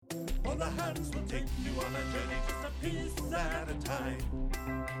All the hands will take you on a journey just a piece at a time.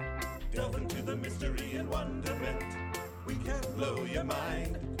 Delve into the mystery and wonderment. We can blow your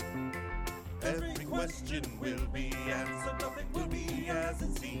mind. Every question will be answered. Nothing will be as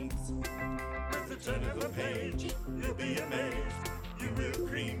it seems. With the turn of a page, you'll be amazed. You will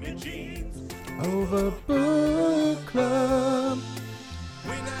cream your jeans. Over Book Club.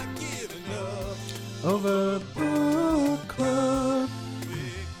 We're not giving up. Over Book Club.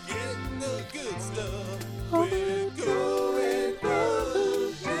 We're getting the good stuff. Over We're going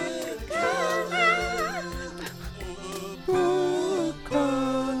Over Book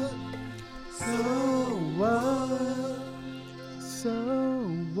Club. So what? So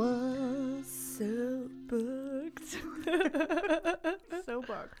what? So booked.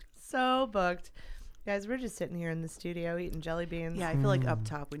 So booked. Guys, we're just sitting here in the studio eating jelly beans. Yeah, I feel like up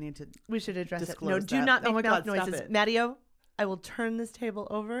top we need to. We should address it. Disclose No, do that. not Oh make my mouth God, stop noises. it. Matteo, I will turn this table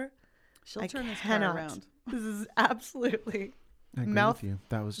over. She'll I turn this cannot. car around. This is absolutely I agree mouth with you.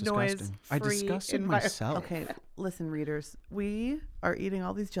 That was noise disgusting. I free disgusted environment. myself. Okay, listen, readers. We are eating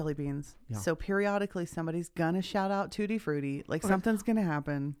all these jelly beans. Yeah. So periodically somebody's gonna shout out Tutti Frutti. Like something's gonna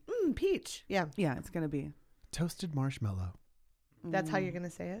happen. peach. Yeah, Yeah, it's gonna be. Toasted marshmallow. that's how you're going to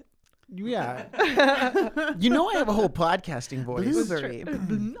say it. Yeah. You know I have a whole podcasting voice. Blueberry.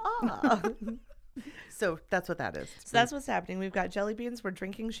 Ah. So that's what that is. So that's what's happening. We've got jelly beans. We're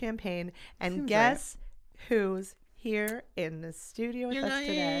drinking champagne. And Seems guess who's here in the studio with us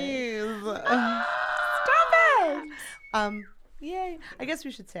today? Stop it! Yay. I guess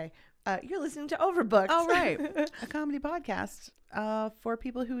we should say, you're listening to Overbooked. All right. A comedy podcast for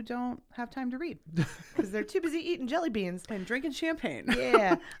people who don't have time to read Because they're too busy eating jelly beans. and drinking champagne.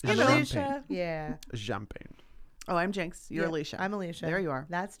 Yeah. I'm Champagne. Alicia. Yeah. Champagne. Oh, I'm Jinx. You're Yeah, Alicia. I'm Alicia. There you are.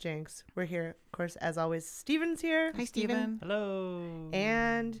 That's Jinx. We're here, of course, as always. Steven's here. Hi, Steven. Hello.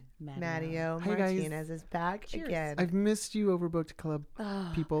 And Matteo Hi, guys. Martinez is back Cheers. again. I've missed you, Overbooked Club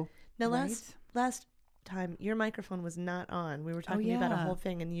people. Now, Right? last time, your microphone was not on. We were talking about a yeah. whole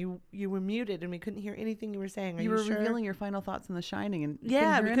thing, and you were muted, and we couldn't hear anything you were saying. Are You you were sure? revealing your final thoughts on The Shining, and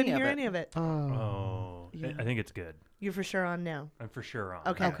Yeah, we couldn't hear of any of it. Oh. Oh, Yeah. I think it's good. You're for sure on now. I'm for sure on.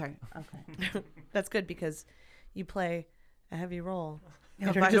 Okay. Okay. Okay. That's good because you play a heavy role.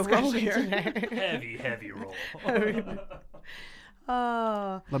 Yeah, in our vital role discussion here. today. Heavy roll.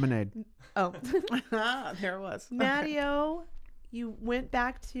 Oh, Lemonade. oh. There it was. Matteo, you went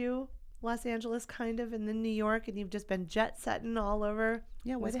back to Los Angeles, kind of, and then New York, and you've just been jet setting all over.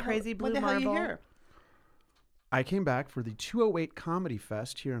 Yeah, this the hell- crazy blue what the hell marble. you here? I came back for the 208 Comedy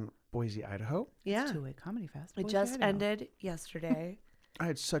Fest here in Boise, Idaho. Yeah, Two-Way Comedy Fest. it Boise, just Idaho. ended yesterday. I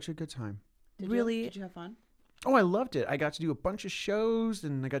had such a good time. Really, Did you have fun? Oh, I loved it. I got to do a bunch of shows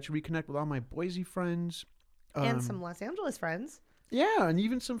and I got to reconnect with all my Boise friends. and some Los Angeles friends. Yeah, and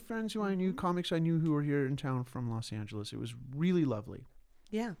even some friends who I knew, comics I knew who were here in town from Los Angeles. It was really lovely.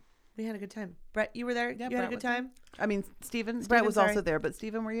 Yeah, we had a good time. Brett, you were there. Yeah, you had a Brett good was there. time. I mean, Steven. Brett Steven, was sorry. also there, but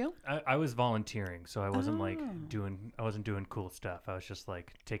Steven, were you? I was volunteering, so I wasn't Oh. like doing. I wasn't doing cool stuff. I was just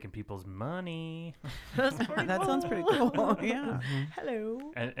like taking people's money That sounds pretty cool. Yeah.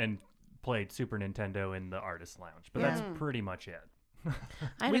 Hello. and played Super Nintendo in the artist lounge. But Yeah. that's pretty much it.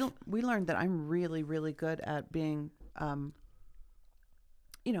 We learned that I'm really, really good at being,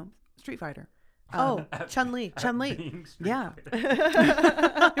 Street Fighter. Oh, Chun Li. Chun Li. Being Street Yeah.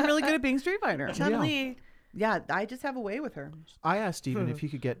 Fighter. I'm really good at being Street Fighter. Chun Yeah. Li. Yeah, I just have a way with her. I asked Steven if he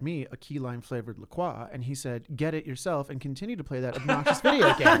could get me a key lime flavored La Croix, and he said, get it yourself and continue to play that obnoxious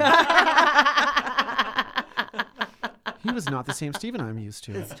video game. He was not the same Steven I'm used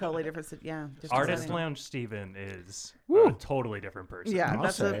to. It's totally different. Yeah. different Artist setting. Lounge Steven is Woo. a totally different person. Yeah, I'll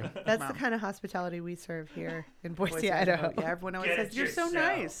that's say. That's Wow. the kind of hospitality we serve here in Boise, Boise, Idaho. Yeah, everyone always Get says it you're so yourself."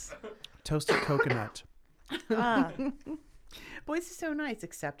 nice. Toasted coconut. Ah, Boise's so nice,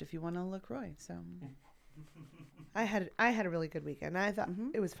 except if you want a LaCroix. So I had a really good weekend. I thought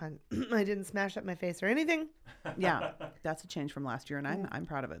it was fun. I didn't smash up my face or anything. yeah, that's a change from last year, and I'm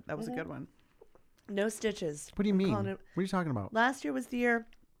proud of it. That was a good one. No stitches. What do you mean? calling What it- are you talking about? Last year was the year.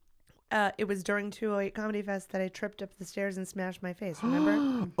 It was during 208 Comedy Fest that I tripped up the stairs and smashed my face.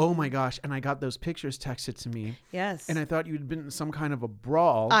 Remember? Oh my gosh. And I got those pictures texted to me, Yes. and I thought you'd been in some kind of a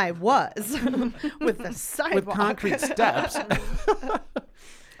brawl I was with the sidewalk. with concrete steps.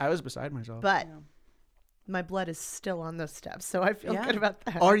 I was beside myself. But my blood is still on those steps, so I feel Yeah. good about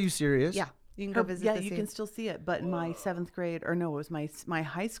that. Are you serious? Yeah. You can go visit yeah, the you scene. can still see it. But my 7th grade, or no, it was my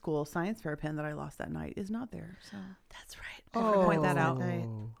high school science fair pen that I lost that night is not there. So That's right. I have to point that out. Night.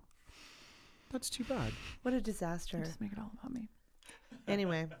 That's too bad. What a disaster. Just make it all about me.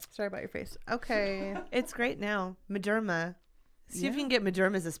 Anyway, Sorry about your face. Okay. it's great now. Mederma See if you can get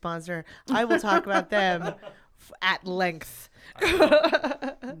Maderm as a sponsor. I will talk about them at length.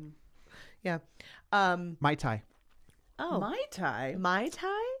 Yeah. Mai Tai. Oh, Mai Tai. Mai Tai?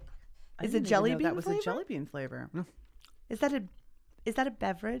 I Is didn't it even jelly know bean that was flavor? a jelly bean flavor. Is that a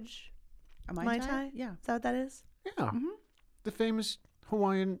beverage? A Mai Tai? Yeah. Is that what that is? Yeah. The famous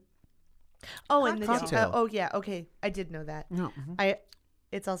Hawaiian. Oh, and the Cocktail. oh yeah, okay. I did know that. No.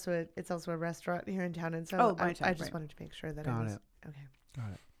 It's also a restaurant here in town, and so Oh, Mai Tai, I just right. wanted to make sure that Got I was it. okay.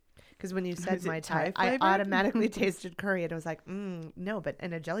 Got it. Because when you said Is it Mai Thai Tai, I flavored? automatically tasted curry, and I was like, no, but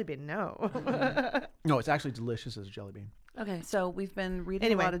in a jelly bean, no. No, it's actually delicious as a jelly bean. Okay, So we've been reading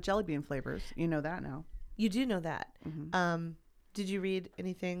Anyway. a lot of jelly bean flavors. You know that now. you do know that. Mm-hmm. Did you read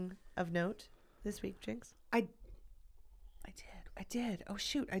anything of note this week, Jinx? I did. Oh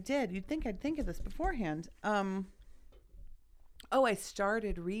shoot, I did. You'd think I'd think of this beforehand. I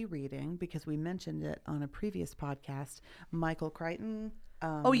started rereading because we mentioned it on a previous podcast. Michael Crichton.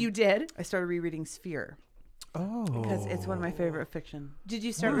 Oh, you did? I started rereading Sphere Oh. because it's one of my favorite fiction. Did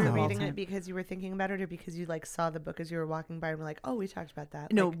you start Wow. rereading Time. it because you were thinking about it, or because you like saw the book as you were walking by and were like, oh, we talked about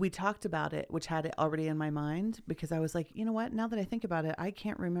that? No, Like, we talked about it, which had it already in my mind because I was like, you know what? Now that I think about it, I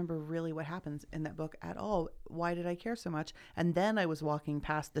can't remember really what happens in that book at all. Why did I care so much? And then I was walking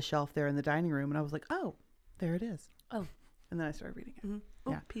past the shelf there in the dining room and I was like, oh, there it is. Oh. And then I started reading it.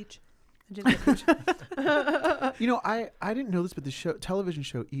 oh, Yeah. Peach. I did get Peach. You know, I didn't know this, but the television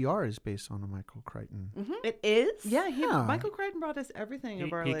show ER is based on a Michael Crichton. It is? Yeah, Yeah. Michael Crichton brought us everything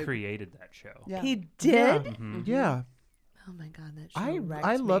of our He like, created that show. yeah. He did? Mhm. Yeah. Oh my God, that show I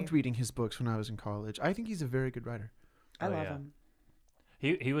wrecked loved me. reading his books when I was in college. I think he's a very good writer. I Oh, love yeah. him.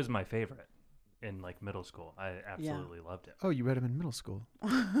 He was my favorite in like middle school. I absolutely loved it. Oh, you read him in middle school.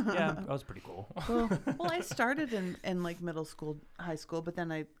 Yeah, that was pretty cool. Well, I started in like middle school, high school, but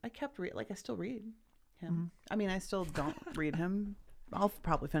then I kept I still read him. I mean, I still don't read him. I'll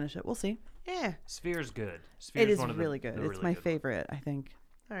probably finish it. We'll see. Yeah. Sphere's good. Sphere's It is one of really the, good. the It's really my good ones. favorite, I think.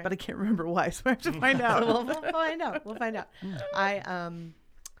 All right. But I can't remember why, so I have to find out. we'll find out. We'll find out.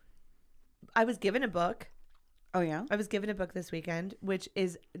 I was given a book. Oh yeah. I was given a book this weekend, which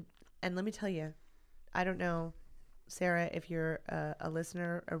is, and let me tell you, I don't know, Sarah, if you're a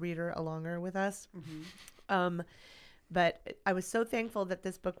listener, a reader, alonger with us. But I was so thankful that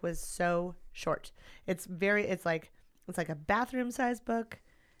this book was so short. It's like a bathroom sized book,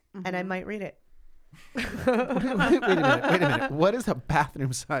 and I might read it. wait a minute. What is a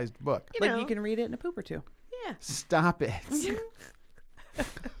bathroom sized book? You Like know. you can read it in a poop or two. Yeah. Stop it.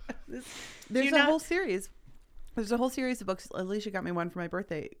 There's you a not- whole series. There's a whole series of books. Alicia got me one for my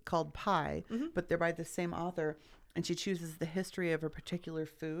birthday called Pie, but they're by the same author, and she chooses the history of a particular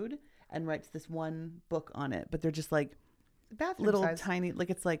food and writes this one book on it. But they're just like Bathroom little size. tiny, like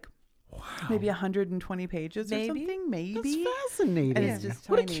it's like maybe 120 pages or Maybe. something. Maybe. That's fascinating. And it's just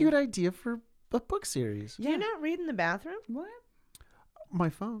what a tiny. cute idea for a book series. Do you not read in the bathroom? What? My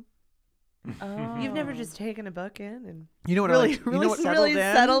phone. Oh. You've never just taken a book in and You know what Really- I like? really you know what, settled really in?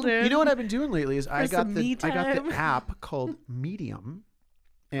 settled in? you know what I've been doing lately is I got some me the time? app called Medium,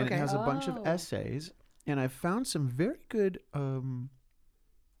 and Okay. it has a bunch of Oh. essays, and I've found some very good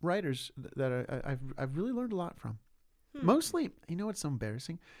writers that I've really learned a lot from. Mostly, you know what's so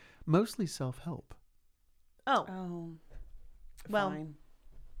embarrassing? Mostly self-help. Oh, Oh. Well, Fine.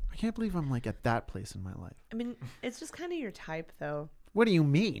 I can't believe I'm like at that place in my life. I mean, it's just kind of your type, though. What do you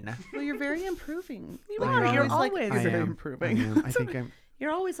mean? Well, you're very improving. You I are. am. You're like, always. you're I very am. improving. I am. I think I'm.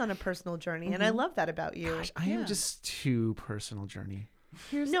 You're always on a personal journey, and I love that about you. Gosh, I am Yeah. just too personal journey.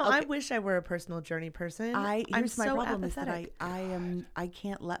 No, I wish I were a personal journey person. I'm Here's my so problem is that apathetic. I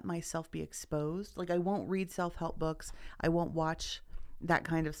can't let myself be exposed. Like I won't read self-help books. I won't watch that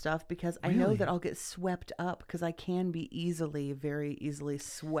kind of stuff because I know Really? that I'll get swept up because I can be very easily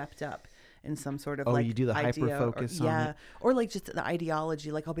swept up in some sort of Oh, like you do the idea hyper-focus on yeah, it. or like just the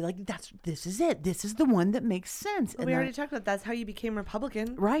ideology. Like I'll be like, this is it. This is the one that makes sense. we already talked about that's how you became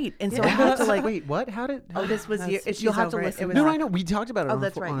Republican. right, and so I have to like. Wait, what? How did? Oh, this was That's- year. you'll have to listen It was No, I know. We talked about it Oh, on,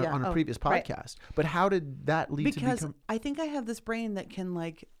 that's right, yeah. on a Oh, previous right. podcast. But how did that lead to Because become? I think I have this brain that can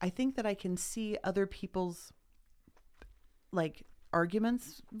like I think that I can see other people's like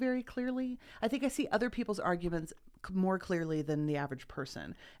arguments very clearly. I think I see other people's arguments more clearly than the average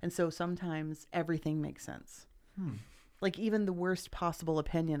person. And so sometimes everything makes sense. Like even the worst possible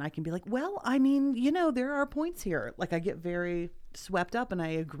opinion, I can be like, well, I mean, you know, there are points here. Like I get very swept up and I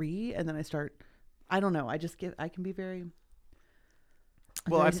agree. And then I start, I don't know. I can be very,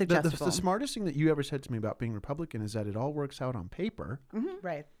 Well, very the suggestible. smartest thing that you ever said to me about being Republican is that it all works out on paper.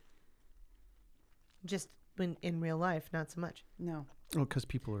 Right. Just in real life, not so much. No. Oh, because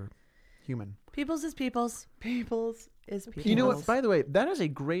people are human. People's is people's. People's is pee You know what? puddles. By the way, that is a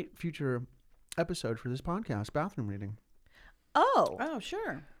great future episode for this podcast, bathroom reading. Oh, Oh,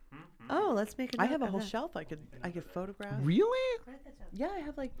 sure. let's make it. I have a whole shelf I could photograph. Really? Yeah, I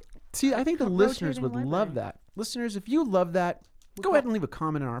have like See, I think the a listeners rotating would love library. that. Listeners, if you love that, go ahead and leave a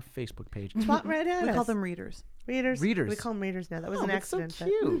comment on our Facebook page. Swat right at we us. call them readers. readers. Readers. We call them readers now. That was Oh, an that's accident. So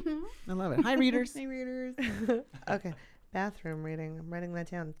but- cute. I love it. Hi, readers. Hey, readers. Okay, bathroom reading. I'm writing that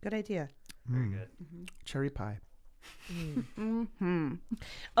down. Good idea. Very Mm. good. Cherry pie. Mm-hmm.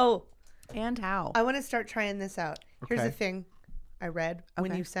 Oh, And how? I want to start trying this out. Here's the Okay. thing I read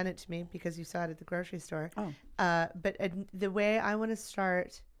when Okay. you sent it to me because you saw it at the grocery store. Oh. But the way I want to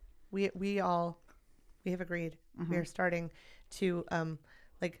start, we have agreed we are starting to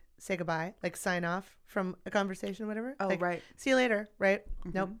like say goodbye, like sign off from a conversation, or whatever. Oh, Like, right. See you later. Right?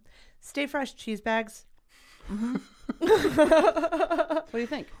 Nope. Stay fresh cheese bags. What do you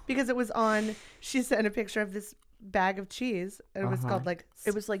think? Because it was on. She sent a picture of this bag of cheese, and it was called like.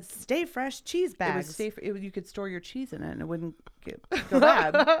 It was like Stay fresh cheese bags. It was safe. You could store your cheese in it, and it wouldn't go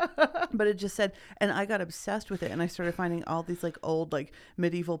bad. But it just said, and I got obsessed with it, and I started finding all these like old like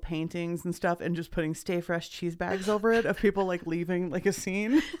medieval paintings and stuff, and just putting "Stay Fresh" cheese bags over it of people like leaving like a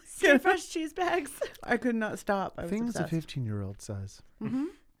scene. Stay fresh cheese bags. I could not stop. I was Things a obsessed. 15-year-old says.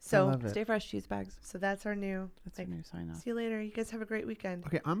 So love it. Stay fresh cheese bags. So that's our new. That's like, a new sign off. See you later. You guys have a great weekend.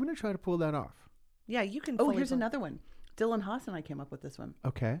 Okay, I'm going to try to pull that off. Yeah, you can. Oh, fully here's pull- another one. Dylan Haas and I came up with this one.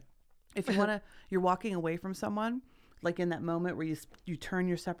 Okay. If you want to, you're walking away from someone, like in that moment where you turn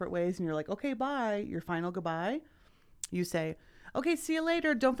your separate ways and you're like, okay, bye, your final goodbye. You say, okay, see you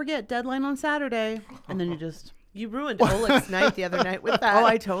later. Don't forget, deadline on Saturday. And then you just, You ruined Oleg's night the other night with that. oh,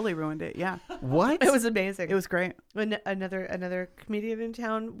 I totally ruined it. Yeah. What? It was amazing. It was great. When another comedian in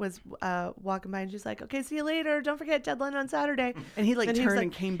town was walking by and she's like, "Okay, see you later. Don't forget deadline on Saturday." And he like And he was turned like,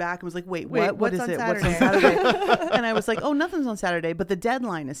 and came back and was like, wait, "Wait, what? What what's is on it? What's on Saturday?" Saturday? And I was like, oh, nothing's on Saturday, but the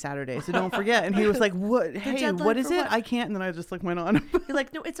deadline is Saturday. So don't forget. And he was like, what? Hey, deadline what is for it? what? I can't. And then I just like went on. You're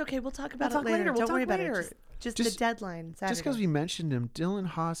like, "No, it's okay. We'll talk about We'll it talk later. later. We'll Don't worry talk about later." it. Just the Just- deadline. Saturday. Just because we mentioned him, Dylan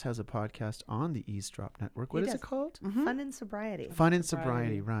Haas has a podcast on the Eavesdrop Network. What He is does. it called? Fun and sobriety. Fun and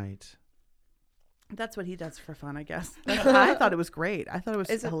Sobriety, right. That's what he does for fun, I guess. I thought it was great. I thought it was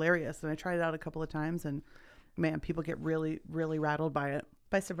Is it- hilarious. And I tried it out a couple of times and man, people get really, really rattled by it.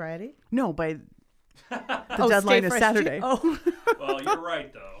 By sobriety. No, by the Oh, deadline stay is fresh Saturday. Oh, Well, you're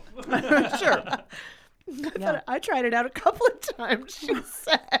right though. Sure. thought I tried it out a couple of times. She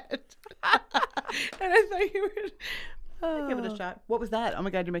said, and I thought you were. Give it a shot. What was that? Oh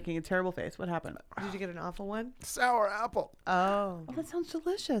my God, you're making a terrible face. What happened? Did you get an awful one? Sour apple. Oh. Oh, that sounds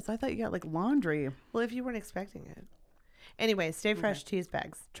delicious. I thought you got like laundry. Well, if you weren't expecting it. Anyway, Stay Fresh cheese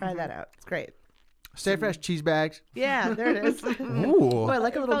bags. Try that out. It's great. Stay fresh cheese bags. Yeah, there it is. Ooh. Oh, I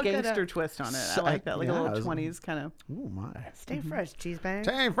like a It little felt good, gangster twist on it. I like that. Like a Yeah, little it was- 20s kind of. Ooh, my. Stay fresh cheese bags.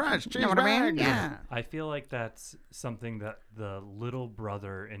 Stay fresh cheese You know what I bags. mean? Yeah. I feel like that's something that the little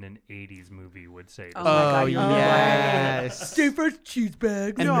brother in an 80s movie would say. to Oh me. my Oh, God, you're right. yes. Stay fresh cheese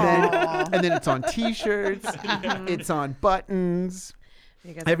bags. And Aw. then it's on T-shirts. It's on buttons.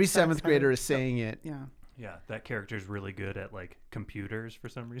 You guys Every have seventh sex grader on is saying it. Yeah. Yeah, that character's really good at like computers for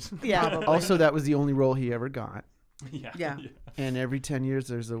some reason. it. Yeah. Also, that was the only role he ever got. yeah. Yeah. And every 10 years,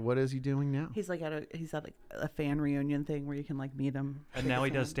 there's a what is he doing now? He's like at a fan reunion thing where you can like meet him. And now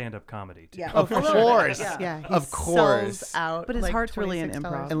he does stand-up comedy too. Yeah. Of for sure. course. Yeah. Yeah. He Of sells course. out. But his like heart's really in $26.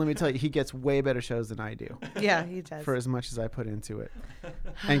 improv. And let me tell you, he gets way better shows than I do Yeah, he does. for as much as I put into it.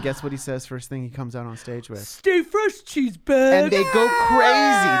 And guess what he says first thing he comes out on stage with? Stay fresh cheese bags. And they go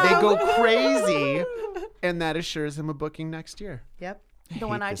crazy. They go crazy. And that assures him a booking next year. Yep. The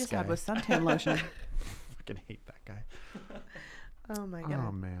one hate I this just guy. had was suntan lotion. Fucking hate that guy. Oh my god.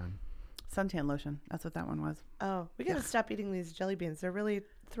 Oh, man. Suntan lotion. That's what that one was. Oh, we gotta stop eating these jelly beans. They're really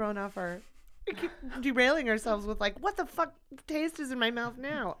throwing off our. We keep derailing ourselves with like, what the fuck taste is in my mouth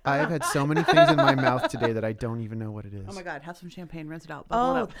now? I've had so many things in my mouth today that I don't even know what it is. Oh my God. Have some champagne. Rinse it out.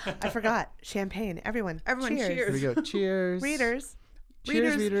 Bubble it Oh, up. I forgot. Champagne. Everyone. Everyone cheers. cheers. Here we go. Cheers. Readers.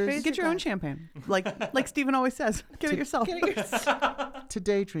 Cheers, readers. Get your own champagne. Like Stephen always says. Get it yourself.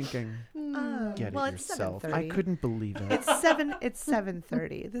 Today drinking. Get well, it it's yourself. 7:30. I couldn't believe it. It's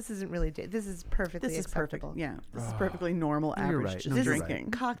 7:30. This isn't really. This is perfectly. This is perfect. acceptable. Yeah. This is perfectly normal You're average right. just No, This you're is right.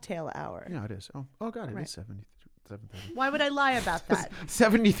 drinking. cocktail hour. Yeah, it is. Oh God, it Right. is 7:30. Why would I lie about that?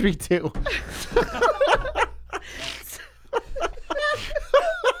 73 too.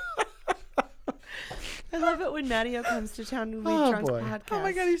 I love it when Matteo comes to town and we Oh, drunk boy. podcast. Oh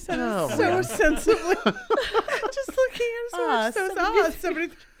my God, he said Oh, it so man. sensibly. Just looking at so much. So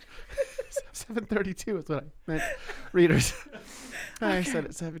it's 7:32 is what I meant. Readers. I said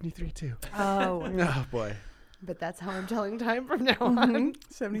it 73 too. Oh. Oh boy. But that's how I'm telling time from now on.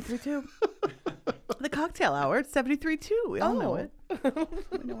 73.2. The cocktail hour. It's 73.2. We all know it.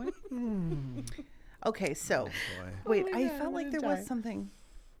 We know it. Okay, so wait, my I God, felt I'm like gonna there was die. something.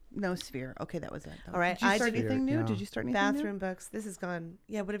 No sphere. Okay, that was it. All right, Did you I start did- anything new? Yeah. Did you start anything new? Bathroom books. This is gone.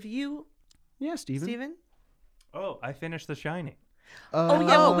 Yeah, what have you, Yeah, Steven. Steven? Oh, I finished The Shining. Oh, yeah,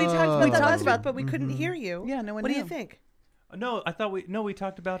 well, we talked about We that talked last about- week, but we couldn't hear you. Yeah, no one What do you knew. think? No, I thought we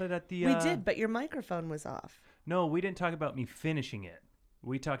talked about it at the. We did, but your microphone was off. No, we didn't talk about me finishing it.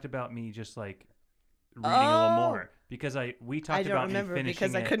 We talked about me just like reading a little more because we talked I don't about remember me finishing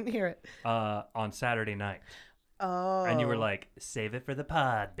because I it couldn't hear it. on Saturday night, Oh. and you were like, "Save it for the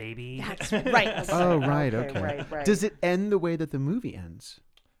pod, baby." That's right. Oh, right. Okay, Okay. right. Does it end the way that the movie ends?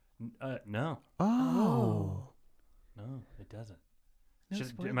 No, Oh. no, it doesn't.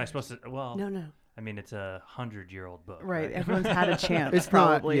 No Am I supposed to? Well, No, no. I mean, it's a 100-year-old book. Right. Everyone's had a chance. It's not-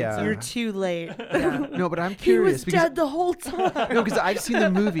 probably. yeah. You're too late. No, but I'm He curious was because dead the whole time. no, because I've seen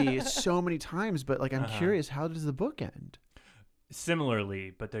the movie so many times, but like I'm Uh-huh. curious, how does the book end?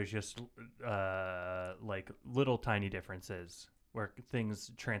 Similarly, but there's just like little tiny differences where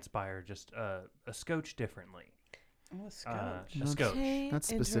things transpire just a scotch differently. Oh, a scotch. A scotch. That's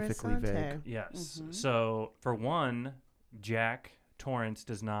specifically vague. Yes. So for one, Jack Torrance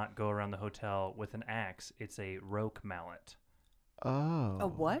does not go around the hotel with an axe. It's a roque mallet. Oh. A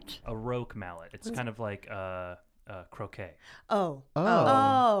what? A roque mallet. It's kind of like croquet. Oh.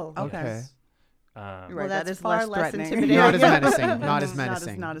 Oh. Oh. Okay. Yes. You're Well, right. that's that is far less less threatening. intimidating. Not as menacing. Not as Not as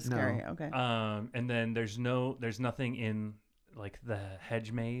menacing. not as No. scary. Okay. And then there's nothing in like the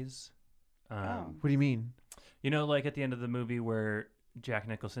hedge maze. What do you mean? You know, like at the end of the movie where Jack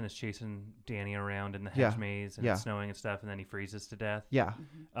Nicholson is chasing Danny around in the Yeah. hedge maze and Yeah. it's snowing and stuff, and then he freezes to death. Yeah.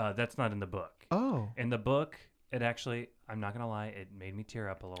 That's not in the book. Oh. In the book, it actually, I'm not going to lie, it made me tear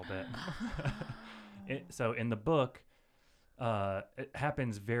up a little bit. So in the book, it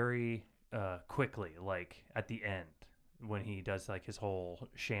happens very quickly, like at the end when he does like his whole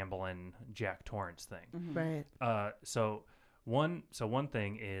shambling Jack Torrance thing. Right. So one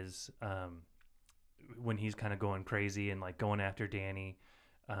thing is when he's kind of going crazy and like going after Danny,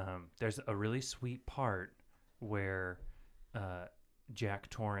 there's a really sweet part where Jack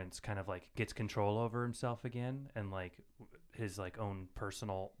Torrance kind of like gets control over himself again, and like his like own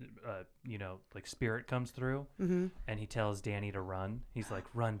personal like spirit comes through, and he tells Danny to run. He's like,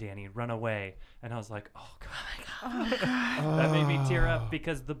 "Run, Danny, run away." And I was like, "Oh god, that made me tear up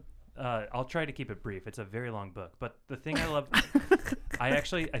because I'll try to keep it brief. It's a very long book, but the thing I love, I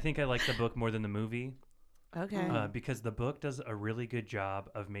think I like the book more than the movie. Okay. Because the book does a really good job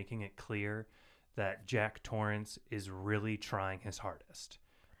of making it clear that Jack Torrance is really trying his hardest.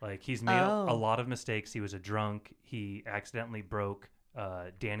 Like he's made a lot of mistakes. He was a drunk. He accidentally broke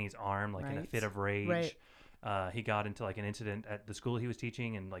Danny's arm like in a Right. fit of rage. Right. He got into like an incident at the school he was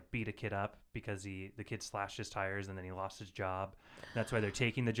teaching and like beat a kid up because the kid slashed his tires and then he lost his job. That's why they're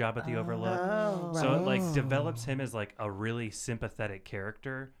taking the job at the Overlook. Oh. So it like develops him as like a really sympathetic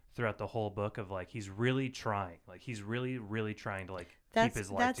character throughout the whole book of like he's really trying. Like he's really, really trying to like keep his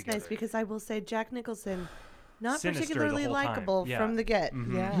life That's together. nice because I will say Jack Nicholson, not Sinister the particularly whole time. likable Yeah. from the get.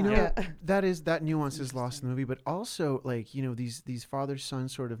 Mhm. Yeah. You know, Yeah. that nuance is lost in the movie, but also like, you know, these father-son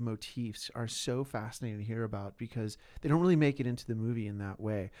sort of motifs are so fascinating to hear about because they don't really make it into the movie in that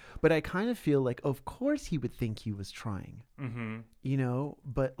way. But I kind of feel like, of course he would think he was trying, you know,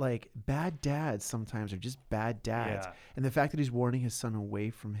 but like bad dads sometimes are just bad dads. Yeah. And the fact that he's warning his son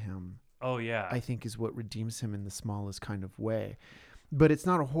away from him, Oh yeah. I think is what redeems him in the smallest kind of way. But it's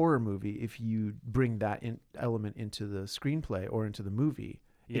not a horror movie if you bring that element into the screenplay or into the movie.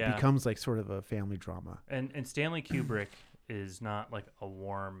 Yeah. It becomes like sort of a family drama. And Stanley Kubrick is not like a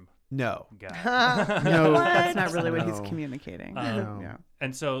warm No. guy. No. That's not really what he's No. communicating. No. Yeah.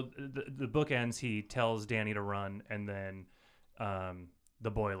 And so the book ends. He tells Danny to run, and then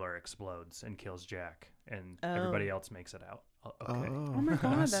the boiler explodes and kills Jack, and everybody else makes it out. Okay. Oh my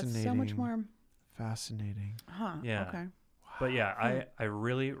god, that's so much fascinating. more. Fascinating. Huh. Yeah. Okay. But yeah, I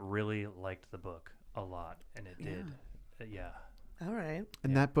really, really liked the book a lot, and it did. Yeah. All right.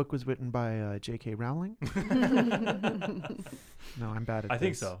 And that book was written by J.K. Rowling? No, I'm bad at I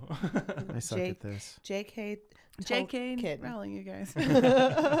think this. so. I suck J- at this. J.K. J.K. Kid. Rowling, you guys.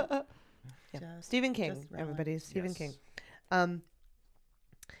 Yeah. Just- Stephen King, just Rowling. everybody. Stephen Yes. King.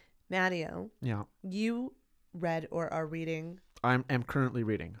 Matteo, Yeah. you read or are reading. I'm currently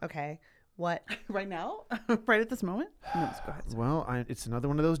reading. Okay. What? Right now? Right at this moment? No, just go ahead. Well, it's another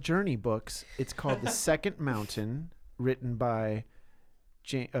one of those journey books. It's called The Second Mountain, written by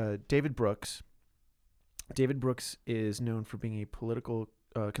David Brooks. David Brooks is known for being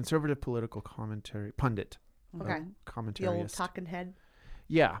a conservative political commentary pundit. Okay. The commentarist. old talking head.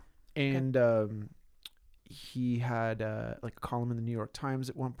 Yeah, and he had like a column in the New York Times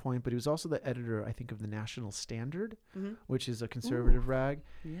at one point, but he was also the editor, I think, of the National Standard, which is a conservative rag.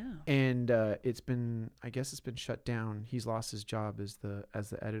 Yeah. And it's been shut down. He's lost his job as the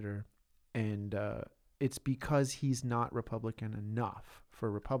editor, and it's because he's not Republican enough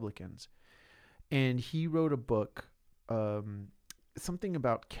for Republicans. And he wrote a book, something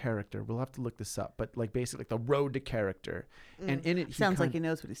about character. We'll have to look this up, but like basically like the road to character. And in it, Sounds like he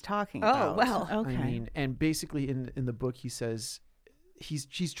knows what he's talking Oh, about. well. Okay. I mean, and basically in the book he says he's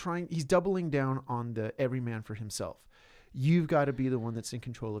doubling down on the every man for himself. You've got to be the one that's in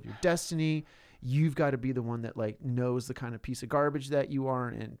control of your destiny. You've got to be the one that like knows the kind of piece of garbage that you are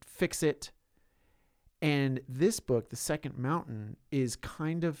and fix it. And this book, The Second Mountain, is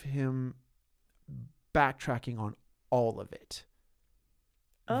kind of him backtracking on all of it.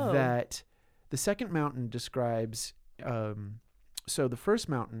 Oh. That The Second Mountain describes, so the first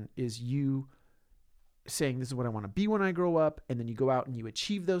mountain is you saying this is what I want to be when I grow up, and then you go out and you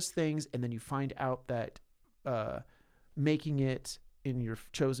achieve those things, and then you find out that making it in your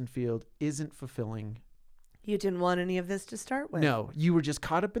chosen field isn't fulfilling. You didn't want any of this to start with. No, you were just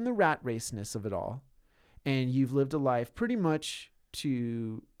caught up in the rat raceness of it all, and you've lived a life pretty much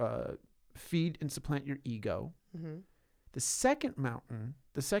to feed and supplant your ego. Mm-hmm. The second mountain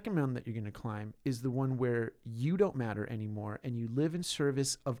that you're going to climb is the one where you don't matter anymore and you live in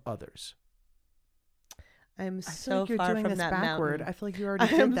service of others. I'm I feel so like you're far doing from this that backward. mountain. I feel like you already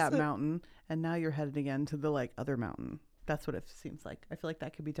I am did that so- mountain, and now you're headed again to the like other mountain. That's what it seems like. I feel like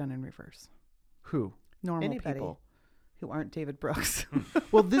that could be done in reverse. Who? Normal Anybody. people who aren't David Brooks.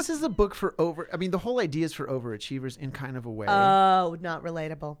 Well, this is a book for the whole idea is for overachievers in kind of a way. Oh, not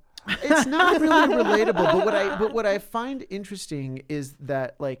relatable. It's not really relatable, but what I find interesting is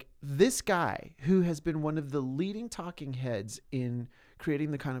that like this guy who has been one of the leading talking heads in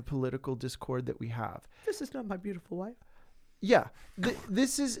creating the kind of political discord that we have. This is not my beautiful wife. Yeah,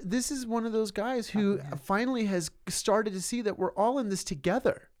 this is one of those guys who finally has started to see that we're all in this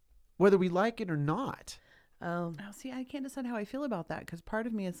together, whether we like it or not. Oh, Now, see, I can't decide how I feel about that because part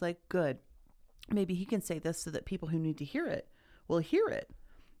of me is like, good, maybe he can say this so that people who need to hear it will hear it.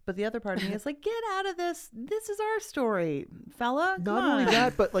 But the other part of me is like, get out of this. This is our story, fella. Come Not only on.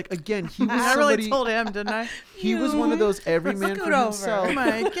 that, but like again, he was I somebody. really told him, didn't I? He was one of those every man Scoot for over. himself Come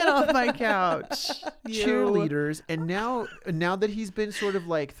on, get off my couch. You. cheerleaders, and now that he's been sort of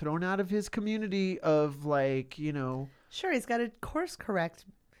like thrown out of his community of like sure. He's got to course correct.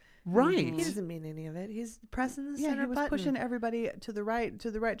 right. He doesn't mean any of it. He's pressing the Yeah, center he was button. pushing everybody to the right,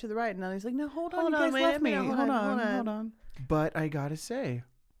 to the right, to the right. And now he's like, no, hold on, Hold you on, guys wait a left me. minute, Hold on. But I gotta say,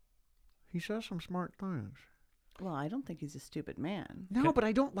 he says some smart things. Well, I don't think he's a stupid man. No, but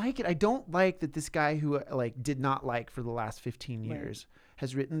I don't like it. I don't like that this guy who like did not like for the last 15 Right. years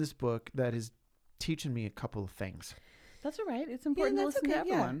has written this book that is teaching me a couple of things. That's all right. It's important to that's listen to okay,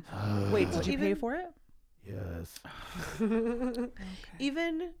 yeah. everyone. Wait, did you pay even- for it? Yes.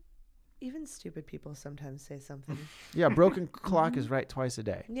 Even stupid people sometimes say something. Yeah, broken clock is right twice a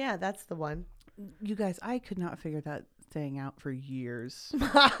day. Yeah, that's the one. You guys, I could not figure that saying out for years.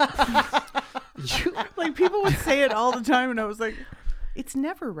 Like people would say it all the time, and I was like, "It's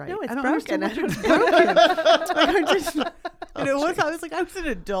never right. No, it's I don't broken. understand why it's broken." Like, I just, and it was. I was like, I was an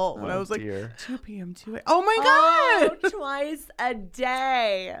adult when I was like, dear. 2 p.m. 2 a.m. Oh my god! twice a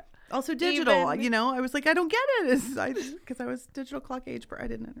day. Also digital. Even- I was like, I don't get it. Because I was digital clock age, but I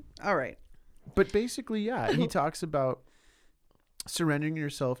didn't enter. All right. But basically, yeah, he talks about surrendering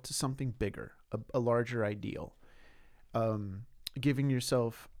yourself to something bigger, a larger ideal, giving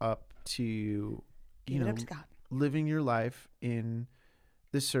yourself up to, Give it up to God. living your life in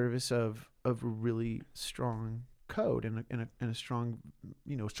the service of a really strong code and a strong,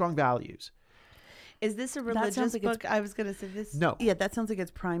 strong values. Is this a sounds religious like it's- book? I was gonna say this. No, Yeah, that sounds like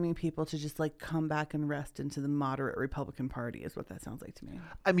it's priming people to just like come back and rest into the moderate Republican Party is what that sounds like to me.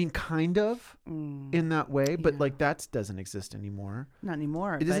 I mean, kind of in that way, but Yeah. like that doesn't exist anymore. Not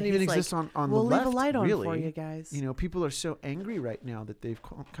anymore. It doesn't but even he's exist like, on we'll the leave left. a light on really. for you guys. People are so angry right now that they've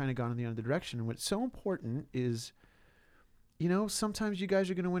kind of gone in the other direction. And what's so important is, sometimes you guys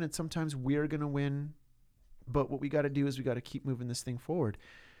are going to win and sometimes we're going to win. But what we got to do is we got to keep moving this thing forward.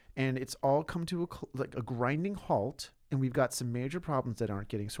 And it's all come to a grinding halt. And we've got some major problems that aren't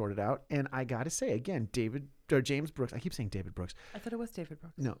getting sorted out. And I got to say, again, James Brooks. I keep saying David Brooks. I thought it was David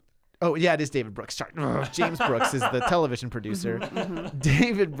Brooks. No, Oh, yeah, it is David Brooks. Sorry. James Brooks is the television producer.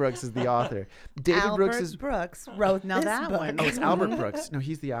 David Brooks is the author. David Albert Brooks Brooks wrote Now this that book. one. Oh, it's Albert Brooks. No,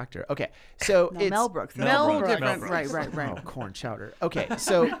 he's the actor. Okay. So No, it's Mel Brooks. Mel That's a whole Brooks. different. Mel Right, Brooks. right, Oh, right. corn chowder. Okay.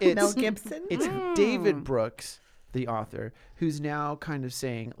 So it's Mel Gibson. it's David Brooks, the author, who's now kind of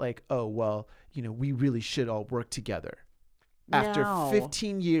saying like, oh, well, we really should all work together. After No.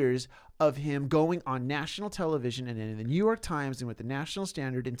 15 years of him going on national television and in the New York Times and with the National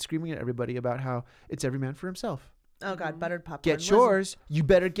Standard and screaming at everybody about how it's every man for himself. Oh God, buttered popcorn. Get Listen, yours. You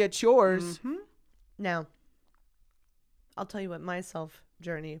better get yours. Now, I'll tell you what my self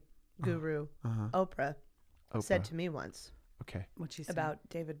journey guru Uh-huh. Oprah said to me once Okay. What she said. about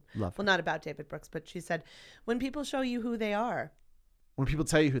David. Love Well, her. not about David Brooks, but she said, when people show you who they are, When people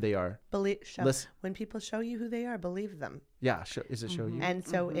tell you who they are. Listen. when people show you who they are, believe them. Yeah. Is it show you? And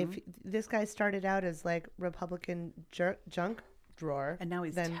so if this guy started out as like Republican junk drawer, And now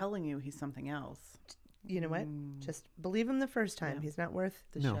he's then telling you he's something else. you know what? Just believe him the first time. He's not worth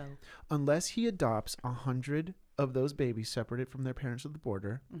The No. show. Unless he adopts 100 of those babies separated from their parents at the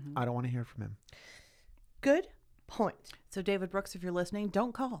border, I don't want to hear from him. Good point. So David Brooks, if you're listening,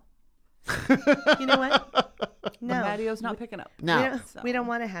 don't call. You know what? No, Radio's not picking up. No. we don't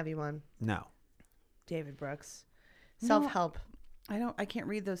want to have you on, No. David Brooks. No. Self-help. I can't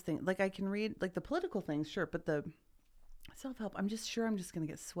read those things. Like I can read like the political things, sure, but the self-help, I'm just going to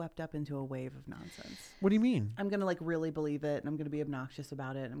get swept up into a wave of nonsense. What do you mean? I'm going to like really believe it and I'm going to be obnoxious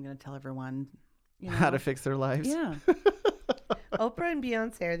about it. And I'm going to tell everyone, How to fix their lives? Yeah. Oprah and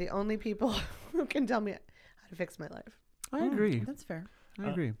Beyonce are the only people who can tell me how to fix my life. I agree. That's fair. I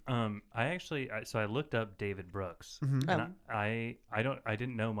agree. I looked up David Brooks, Mhm. and I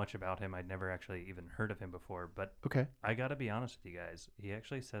didn't know much about him. I'd never actually even heard of him before. But Okay. I gotta be honest with you guys, he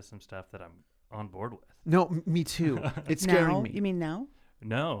actually says some stuff that I'm on board with. No, me too. It's scaring Now? me. You mean now?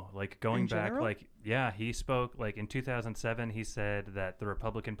 No, like going In back, general? like he spoke like in 2007. He said that the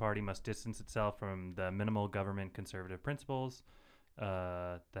Republican Party must distance itself from the minimal government conservative principles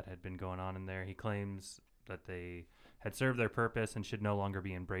that had been going on in there. He claims that they had served their purpose and should no longer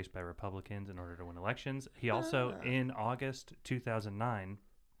be embraced by Republicans in order to win elections. He also, in August 2009,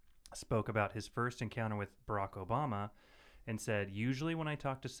 spoke about his first encounter with Barack Obama and said, usually when I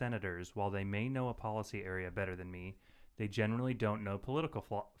talk to senators, while they may know a policy area better than me, they generally don't know political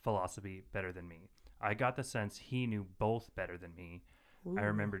philosophy better than me. I got the sense he knew both better than me. I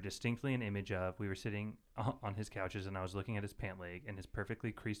remember distinctly an image of, we were sitting on his couches and I was looking at his pant leg and his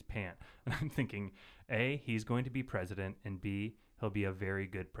perfectly creased pant. And I'm thinking, A, he's going to be president, and B, he'll be a very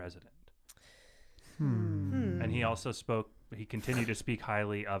good president. And he also he continued to speak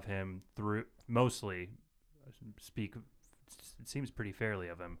highly of him it seems pretty fairly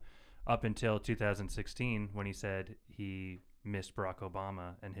of him, up until 2016 when he said he missed Barack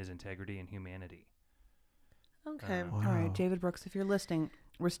Obama and his integrity and humanity. Okay. Wow. All right, David Brooks, if you're listening,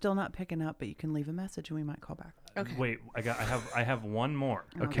 we're still not picking up, but you can leave a message and we might call back. Okay. Wait, I have one more.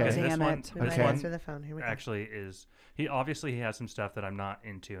 Okay. Because Damn it. We This might Okay. one answer the phone. Here we go. actually is he has some stuff that I'm not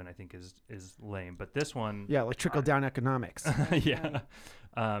into and I think is lame. But this one, Yeah, like trickle down economics. yeah.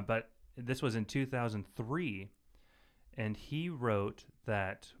 But this was in 2003, and he wrote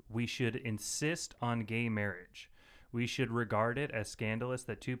that we should insist on gay marriage. We should regard it as scandalous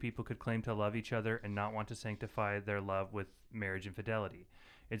that two people could claim to love each other and not want to sanctify their love with marriage infidelity.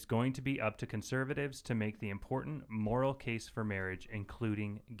 It's going to be up to conservatives to make the important moral case for marriage,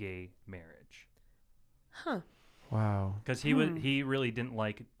 including gay marriage. Huh. Wow. Because he really didn't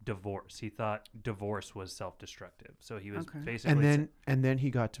like divorce. He thought divorce was self-destructive. So he was Okay. basically And then he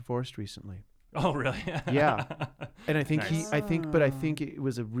got divorced recently. Oh, really? Yeah. And I think Nice. I think it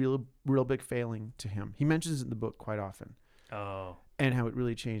was a real big failing to him. He mentions it in the book quite often, Oh, and how it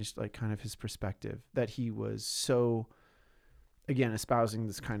really changed like kind of his perspective, that he was so, again, espousing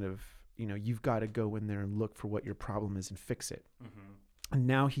this kind of, you've got to go in there and look for what your problem is and fix it. mm-hmm. And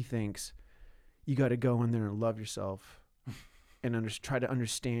now he thinks you got to go in there and love yourself and try to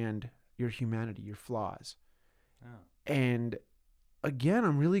understand your humanity, your flaws. Oh. And again,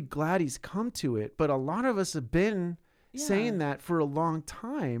 I'm really glad he's come to it, but a lot of us have been saying that for a long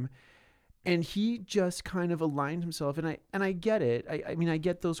time, and he just kind of aligned himself. And I get it. I mean, I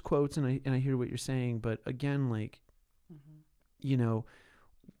get those quotes and I hear what you're saying, but again, like,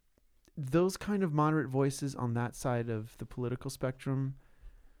 those kind of moderate voices on that side of the political spectrum,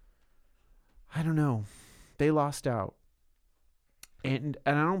 I don't know, they lost out. And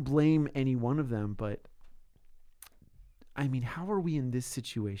I don't blame any one of them, but I mean, how are we in this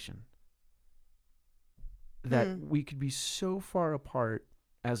situation that we could be so far apart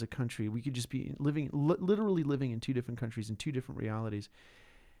as a country? We could just be literally living in two different countries and two different realities.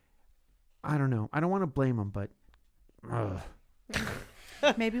 I don't know. I don't want to blame him, but ugh.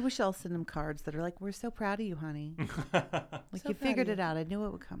 Maybe we shall send them cards that are like, "We're so proud of you, honey. Like So you proud figured of it you. out. I knew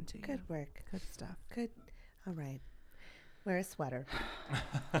it would come to you. Good work. Good stuff." Good. All right. Wear a sweater.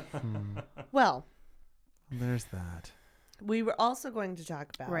 Hmm. Well, There's that. we were also going to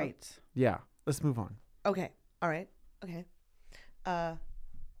talk about. Right. Yeah. Let's move on. Okay. All right. Okay.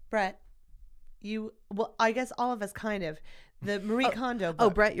 Brett, well, I guess all of us kind of. The Marie Kondo book. Oh,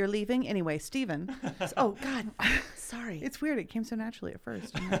 Brett, you're leaving anyway. Steven. Oh, God. Sorry. It's weird. It came so naturally at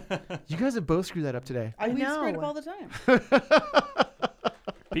first. You guys have both screwed that up today. I We screw it up know. all the time.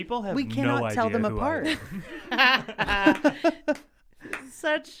 People have We cannot no tell idea them who I apart. am.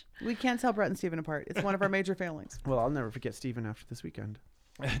 Such. We can't tell Brett and Steven apart. It's one of our major failings. Well, I'll never forget Steven after this weekend.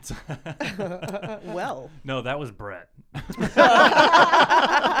 It's Well, no, that was Brett.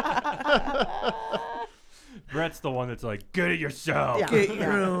 Brett's the one that's like, get it yourself. Yeah. Get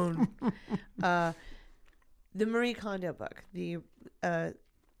your own. The Marie Kondo book. The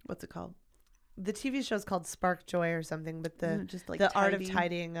what's it called? the TV show is called Spark Joy or something, but Isn't it just like the art of tidy?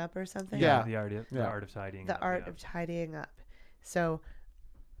 tidying up or something. Yeah. The art of tidying. The up, art yeah. of tidying up. So,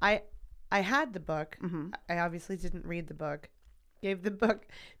 I had the book. Mm-hmm. I obviously didn't read the book. Gave the book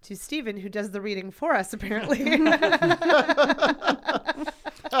to Stephen, who does the reading for us, apparently.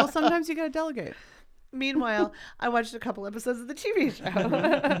 Well, sometimes you got to delegate. Meanwhile, I watched a couple episodes of the TV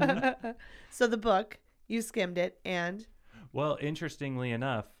show. So the book, you skimmed it, and Well, interestingly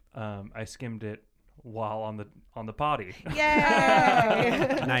enough, I skimmed it while on the potty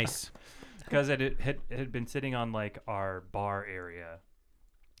yay! Nice. because it had been sitting on like our bar area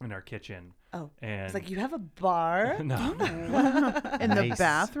in our kitchen. Oh, and it's like you have a bar. no, In the Nice.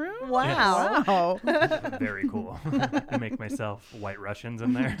 bathroom? Wow. Wow. very cool. I make myself White Russians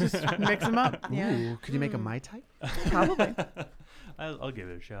in there. Mix them up. Yeah. Ooh, could you make a Mai Tai? Probably. I'll give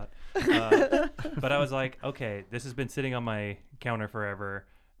it a shot. But I was like, okay, this has been sitting on my counter forever.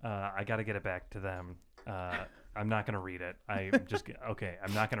 I got to get it back to them. I'm not going to read it. I'm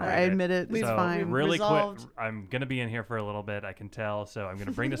not going to read I admit it. We've- It's So fine. really resolved. quick, I'm going to be in here for a little bit. I can tell. So I'm going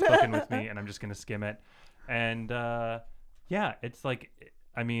to bring this book in with me and I'm just going to skim it. And yeah, it's like,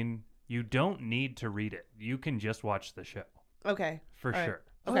 I mean, you don't need to read it. You can just watch the show Okay. for All right. sure.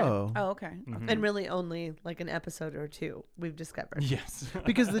 Okay. Oh. Oh, okay. Mhm. And really only like an episode or two, we've discovered. Yes.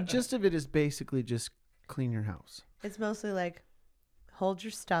 Because the gist of it is basically just clean your house. It's mostly like hold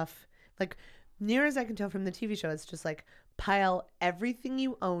your stuff. Like near as I can tell from the TV show, it's just like pile everything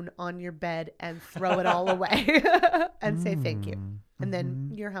you own on your bed and throw it all away and say thank you. And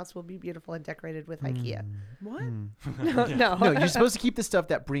then your house will be beautiful and decorated with IKEA. What? No, no. No, you're supposed to keep the stuff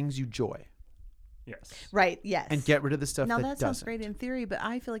that brings you joy Yes. Right, yes. and get rid of the stuff Now that that sounds doesn't. great in theory, but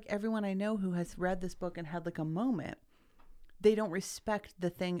I feel like everyone I know who has read this book and had like a moment, they don't respect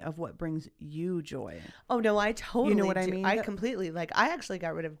the thing of what brings you joy. Oh no, I totally what I do. mean? I That- completely I actually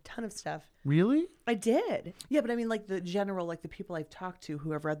got rid of a ton of stuff. Really? I did. Yeah, but I mean, like the general, like the people I've talked to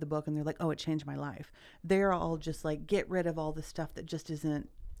who have read the book and they're like, oh, it changed my life. They're all just like, get rid of all the stuff that just isn't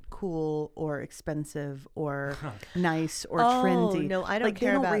cool or expensive or nice or Oh, trendy. no, I don't like,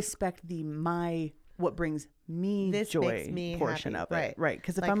 care they don't about- respect what brings me This joy makes me portion happy. of it. Right. Right.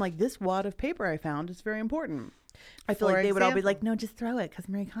 Because if Like- I'm like, this wad of paper I found is very important. I feel For like they would all be example- like, no, just throw it because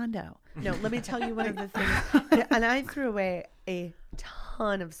Marie Kondo. No, let me tell you one of the things. And I threw away a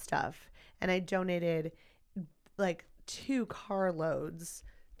ton of stuff, and I donated like 2 carloads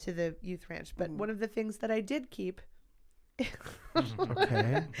to the youth ranch. But one of the things that I did keep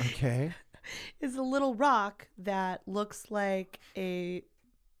Okay. Okay. is a little rock that looks like a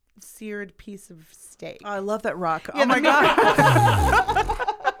seared piece of steak. Oh, I love that rock. Yeah, Oh my the- God. God.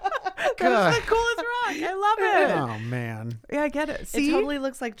 That's the coolest rock. I love it. Oh man. Yeah, I get it. See? It totally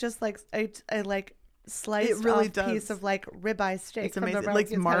looks like just like a like sliced really off does. piece of like ribeye steak. It's from the amazing. It rock.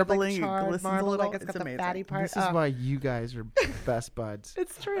 looks It's kind of, marbling, it charred, glistens a marble, little. Like it's It's got amazing. the fatty part. This is Oh, why you guys are best buds.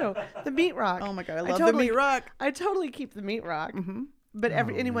 it's true. The meat rock. Oh my God, I I love totally- the meat rock. I totally keep the meat rock. Mm-hmm. But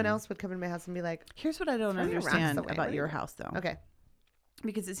anyone man. else would come in my house and be like, Here's what I don't Throw your rocks understand away. What about do your you- house, though. okay,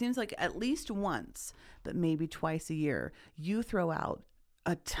 Because it seems like at least once, but maybe twice a year, you throw out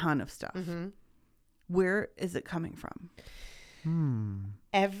a ton of stuff. Mm-hmm. Where is it coming from?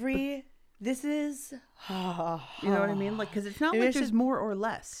 this is, You know what I mean? Like, because it's not Maybe I like there's should- more or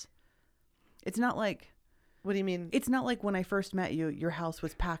less. It's not like what do you mean? it's not like when I first met you, your house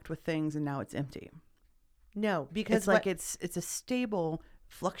was packed with things and now it's empty. No, because It's like it's a stable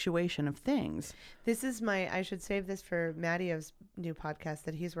fluctuation of things. this is I should save this for Mattio's new podcast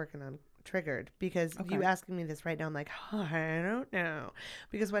that he's working on, Triggered, because you Okay. asking me this right now, I'm like, I don't know.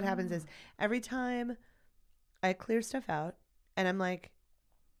 Because what happens is every time I clear stuff out and I'm like,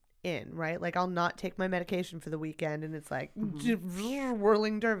 in, right? Like I'll not take my medication for the weekend and it's like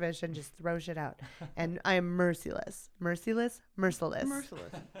whirling dervish and just throw shit out. And I am merciless. Merciless? Merciless.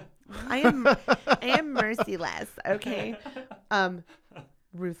 Merciless. I am merciless, okay?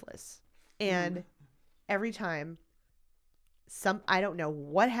 Ruthless. And every time I don't know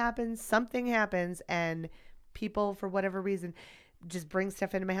what happens, something happens and people for whatever reason just bring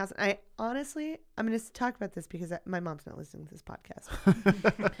stuff into my house. And I'm going to talk about this because my mom's not listening to this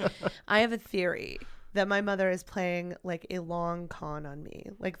podcast. I have a theory that my mother is playing like a long con on me,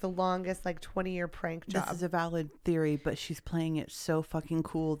 like the longest, like 20-year prank job. This is a valid theory, but she's playing it so fucking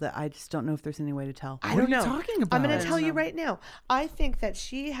cool that I just don't know if there's any way to tell. I don't know. What are you talking about? I'm going to tell you right now. I think that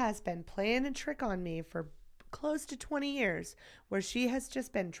she has been playing a trick on me for close to 20 years where she has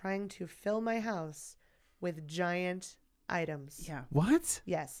just been trying to fill my house with giant items. Yeah. What?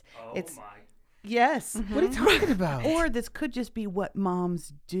 Yes. Oh It's my. yes. What are you talking about? Or this could just be what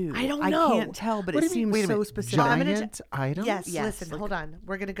moms do. I don't know. I can't tell, but What it do you mean? seems Wait a so minute. specific. Giant items? Yes, Yes, listen, like- hold on.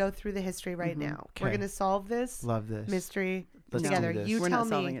 We're going to go through the history right now. We're Okay. going to solve this Love this. mystery Let's do together. this. You We're tell not me.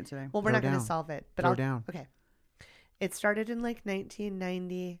 solving it today. Well, we're Throw not going to down. solve it, but Throw I'll down. Okay. It started in like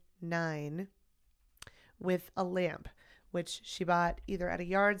 1999 with a lamp, which she bought either at a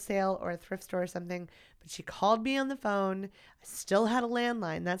yard sale or a thrift store or something. But she called me on the phone. I still had a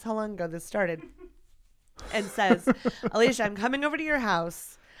landline. That's how long ago this started. And says, Alicia, I'm coming over to your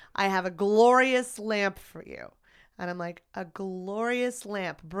house. I have a glorious lamp for you. And I'm like, a glorious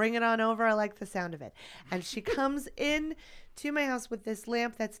lamp. Bring it on over. I like the sound of it. And she comes in to my house with this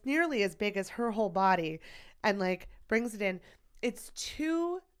lamp that's nearly as big as her whole body and like brings it in. It's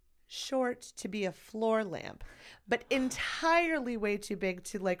too short to be a floor lamp, but entirely way too big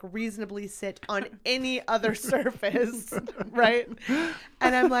to like reasonably sit on any other surface, right?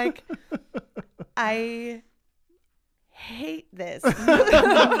 And I'm like, I hate this.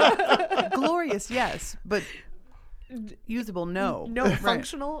 Glorious, yes, but usable, no. No, Right.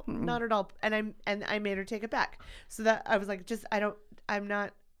 functional, not at all. And I made her take it back. So that I was like, I don't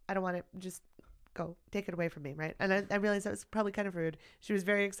want it. Just go, take it away from me, right? And I realized that was probably kind of rude. She was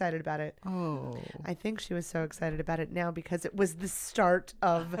very excited about it. Oh. I think she was so excited about it now because it was the start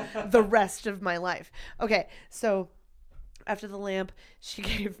of the rest of my life. Okay, so after the lamp, she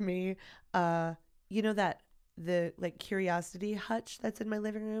gave me, you know that the like curiosity hutch that's in my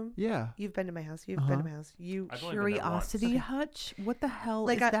living room. Yeah. You've been to my house. You've been to my house. You I've only been there once. Curiosity hutch? What the hell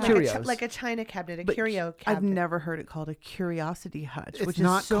like is a that? Curios. like a china cabinet, a But curio cabinet. I've never heard it called a curiosity hutch, It's which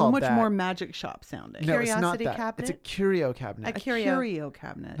not is so called much that. more magic shop sounding. No, it's not Curiosity that. cabinet? It's a curio cabinet. A A curio. curio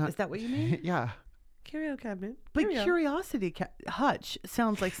cabinet. Not- Is that what you mean? Yeah. Curio cabinet. But Curio. curiosity hutch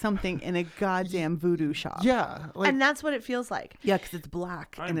sounds like something in a goddamn voodoo shop. Yeah. Like, And that's what it feels like. Yeah, because it's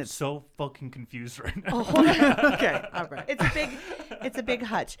black I'm and it's so fucking confused right now. okay. All right. It's a big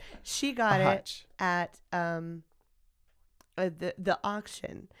hutch. She got A it hutch. at the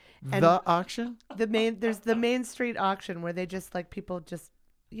auction. And the auction? there's the Main Street auction where they just like people just,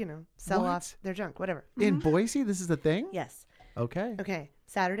 sell What? off their junk, whatever. In Boise? This is the thing? Yes. Okay. Okay.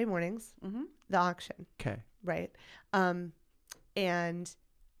 Saturday mornings, the auction, Okay. right? And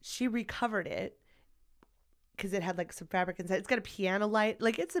she recovered it because it had like some fabric inside. It's got a piano light.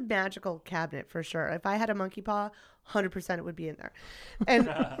 Like it's a magical cabinet for sure. If I had a monkey paw, 100% it would be in there. And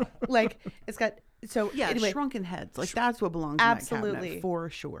like it's got Yeah, anyway, shrunken heads. Like that's what belongs in Absolutely. that cabinet for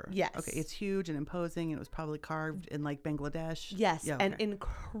sure. Yes. Okay, it's huge and imposing and it was probably carved in like Bangladesh. yes, Yeah, and okay.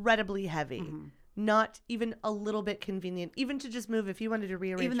 incredibly heavy. Not even a little bit convenient, even to just move if you wanted to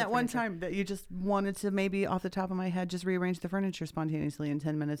rearrange. Even your that one furniture. time that you just wanted to maybe off the top of my head just rearrange the furniture spontaneously in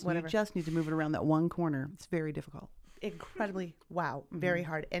 10 minutes. Whatever. You just need to move it around that one corner. It's very difficult. Incredibly, wow, very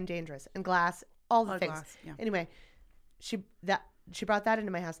hard and dangerous, and glass, all the Lot of things. glass, yeah. Anyway, she brought that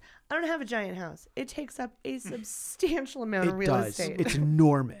into my house. I don't have a giant house. It takes up a substantial amount of It real does. estate. It's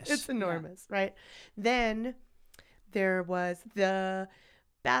enormous. It's enormous, right? Then there was the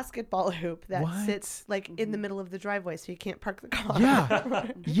basketball hoop that What? sits like in the middle of the driveway, so you can't park the car.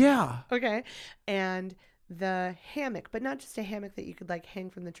 Yeah. Yeah. Okay. And the hammock, but not just a hammock that you could like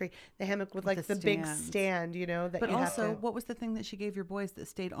hang from the tree. The hammock with like the the big stands. stand, that But you also, have to. what was the thing that she gave your boys that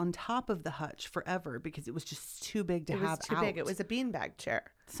stayed on top of the hutch forever because it was just too big to It was have too out? big. It was a beanbag chair.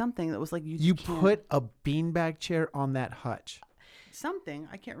 something that was like You can't- put a beanbag chair on that hutch. something.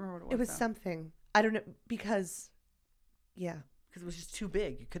 I can't remember what it was. It was though. something. I don't know because, yeah, because it was just too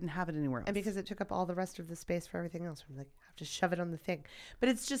big. You couldn't have it anywhere else. and because it took up all the rest of the space for everything else. I'm like, have to shove it on the thing. But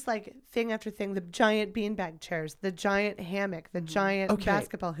it's just like thing after thing. The giant beanbag chairs, the giant hammock, the giant Okay.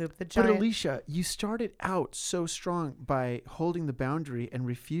 basketball hoop, the But giant. Alicia, you started out so strong by holding the boundary and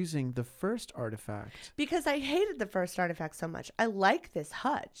refusing the first artifact. Because I hated the first artifact so much. I like this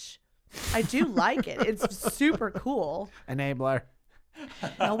hutch. I do like it. It's super cool. Enabler.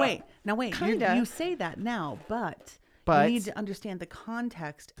 Now wait. Kinda. You say that now, but But- you need to understand the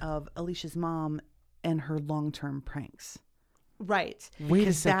context of Alicia's mom and her long-term pranks. Right. Wait a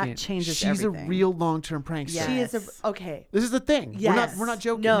Because that second. changes She's everything. a real long-term prankster. Yes. She is a okay. This is the thing. Yes. We're not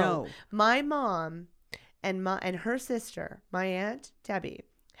joking. No. No. My mom and her sister, my aunt Debbie,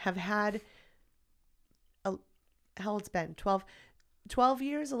 have had how old's been 12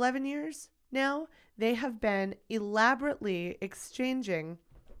 years, 11 years now. They have been elaborately exchanging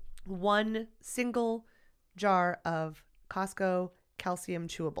one single jar of Costco calcium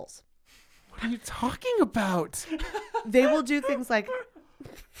chewables. What are you talking about? They will do things like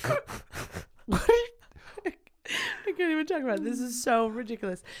What are you... I can't even talk about it. This is so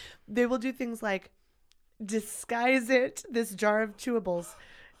ridiculous. They will do things like disguise it, this jar of chewables,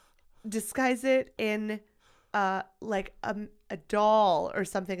 disguise it in like a doll or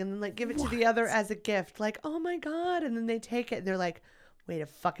something, and then like give it to the other as a gift. Like, oh my God. And then they take it and they're like, wait a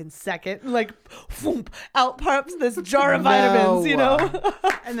fucking second. Like, whoomp, out pops this jar of vitamins, you know?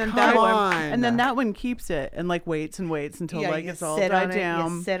 And then Come that one, on. and then that one keeps it and like waits and waits until like you it's all sit dried on it,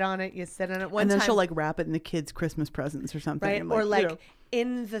 down. You sit on it. You sit on it. One And then time, she'll like wrap it in the kids' Christmas presents or something. right? and, Or you like know.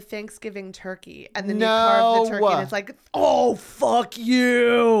 in the Thanksgiving turkey, and then you carve the turkey, and No. it's like, oh fuck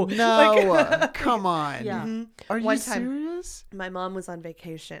you! No, Like- come on. Yeah. Mhm. Are you One time- serious? My mom was on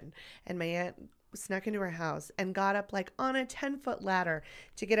vacation, and my aunt snuck into her house and got up like on a 10-foot ladder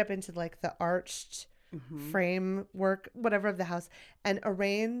to get up into like the arched framework, whatever, of the house, and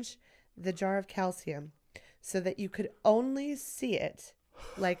arrange the jar of calcium so that you could only see it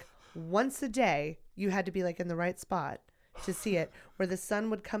like once a day. You had to be like in the right spot to see it, where the sun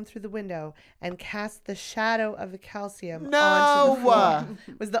would come through the window and cast the shadow of the calcium onto No! the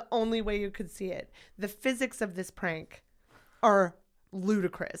floor. Was the only way you could see it. The physics of this prank are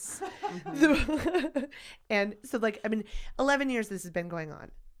ludicrous. And so like, I mean, 11 years this has been going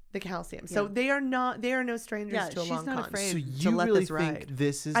on, the calcium. So they are no strangers Yeah, to a she's long not con. afraid. So to you let really this think ride.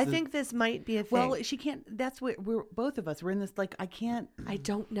 this is I the- think this might be a thing. Well, she can't. That's what we're both of us. We're in this like I can't. I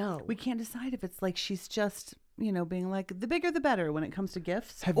don't know. We can't decide if it's like she's just being like the bigger the better when it comes to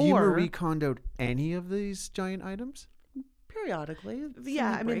gifts. Have or you Marie Kondoed any of these giant items? periodically.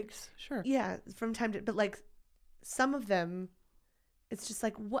 Yeah, I mean, breaks. Sure. Yeah, from time to, but like some of them, it's just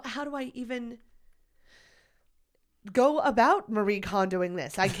like, what? How do I even go about Marie Kondoing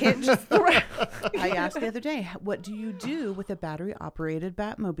this? I can't just. I asked the other day, what do you do with a battery operated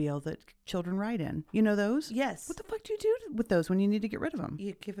Batmobile that children ride in? You know those? Yes. What the fuck do you do with those when you need to get rid of them?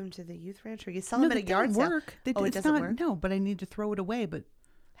 You give them to the youth rancher. You sell them at a that yard don't sale. work. They, Oh, it it's doesn't not, work? No, but I need to throw it away. But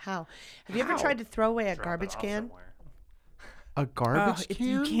How? Have you ever How? tried to throw away a Drop it garbage off can? somewhere. A garbage can?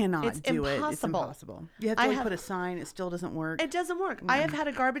 you cannot It's do it. It's impossible. impossible. You have to I like, have- put a sign. It still doesn't work. It doesn't work. I have had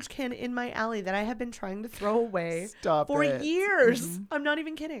a garbage can in my alley that I have been trying to throw away Stop for it. years. I'm not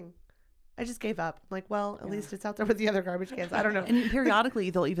even kidding. I just gave up. I'm like, well, at least it's out there with the other garbage cans. I don't know. And periodically,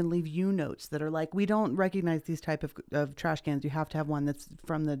 they'll even leave you notes that are like, "We don't recognize these type of trash cans. You have to have one that's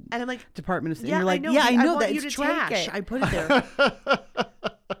from the And I'm like, Department of." Yeah, and you're I like, know, "Yeah, but I I know want that you it's to take trash. it." I put it there."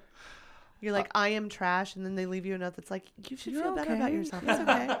 you're like, I am trash, and then they leave you a note that's like, you should You're feel better about okay. yourself. It's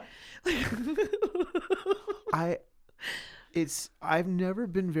okay. I've never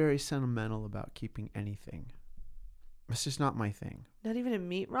been very sentimental about keeping anything. It's just not my thing. Not even a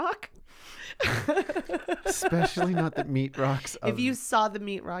meat rock. Especially not the meat rocks. If you saw the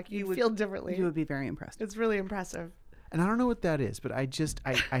meat rock, you'd would- feel differently. You would be very impressed. It's really impressive. And I don't know what that is, but I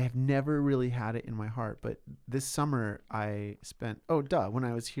have never really had it in my heart. But this summer I spent, when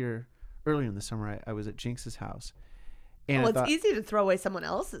I was here earlier in the summer, I was at Jinx's house. And Well, I it's thought, easy to throw away someone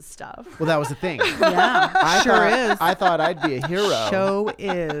else's stuff. well, that was the thing. Yeah, I thought I'd be a hero. Show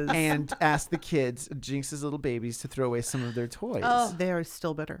is, And ask the kids, Jinx's little babies, to throw away some of their toys. Oh. they are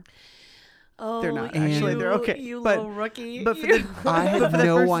still bitter. Oh, They're not. Actually, they're okay. You But- little rookie. but for You- the- I had for the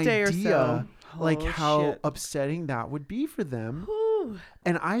no first day or idea so. like Oh, how shit. upsetting that would be for them. Whew.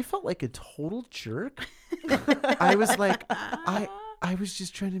 And I felt like a total jerk. I was like, I was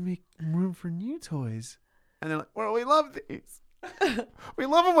just trying to make room for new toys. And they're like, well, we love these. We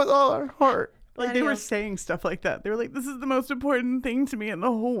love them with all our heart. Like they were Adios. saying stuff like that. They were like, "This is the most important thing to me in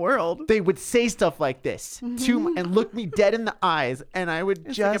the whole world." They would say stuff like this and look me dead in the eyes. And I would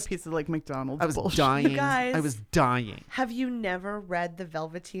It's like just, a piece of like McDonald's. I was bullshit. dying. Guys. I was dying. Have you never read The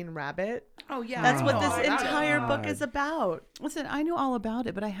Velveteen Rabbit? Oh yeah, That's what this Oh, entire book God. is about. Listen, I knew all about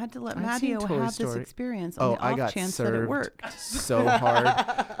it, but I had to let I've seen Matteo Toy have Story. this experience on Oh, the I off got chance that it served worked. so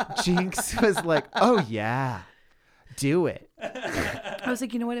hard. Jinx was like, "Oh yeah, do it." I was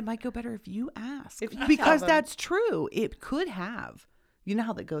like, you know what? It might go better if you ask. If you Because tell them. that's true. It could have. You know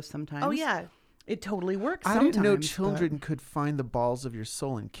how that goes sometimes. Oh yeah. It totally works I sometimes. didn't know but- children could find the balls of your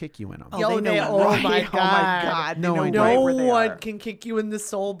soul and kick you in them. Oh, Yo, they they- know oh right. my Oh my God. God. They No know idea. right No where they one are. can kick you in the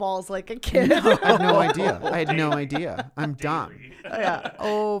soul balls like a kid. I had no idea. I had no idea. I'm dumb. Yeah,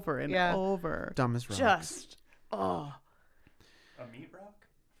 over and Yeah. over. Dumb as rocks. Just oh A meat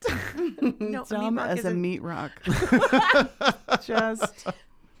rock? no, Dumb meat rock as a isn't- meat rock. Just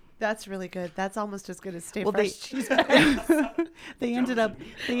That's really good. That's almost as good as Stay Well, Fresh cheese bags. they ended up at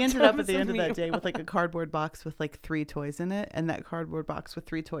the Dumb end as of a that meat day with like a cardboard box with like 3 toys in it, and that cardboard box with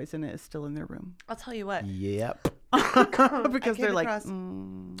 3 toys in it is still in their room I'll tell you what. Yep. because came they're like, across-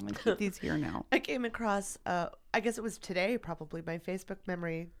 I keep these here now. I came across, I guess it was today, probably my Facebook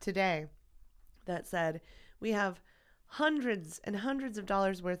memory today, that said, we have hundreds and hundreds of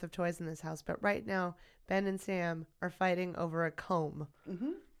dollars worth of toys in this house, but right now, Ben and Sam are fighting over a comb.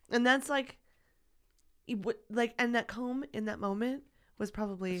 Mm-hmm. And that's like, and that comb in that moment was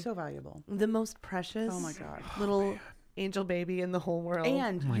probably So valuable. the most precious Oh my God. little angel baby in the whole world.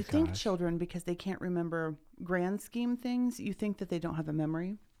 And Oh my you think gosh. children, because they can't remember grand scheme things, you think that they don't have a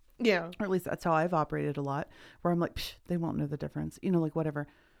memory. yeah. Or at least that's how I've operated a lot, where I'm like, Psh, they won't know the difference. You know, like whatever.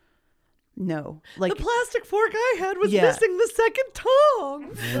 No. Like, The plastic fork I had was Yeah. missing the second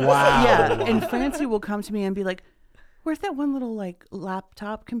tongue. Wow. yeah. And Francie will come to me and be like, where's that one little like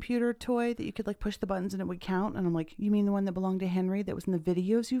laptop computer toy that you could like push the buttons and it would count? And I'm like, you mean the one that belonged to Henry that was in the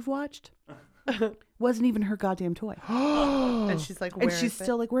videos you've watched? Wasn't even her goddamn toy. And she's like, And where she's is it?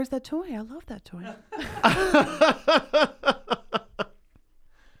 still like, where's that toy? I love that toy.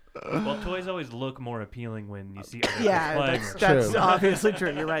 Well, toys always look more appealing when you see other Yeah, kids playing. that's, or- that's True. obviously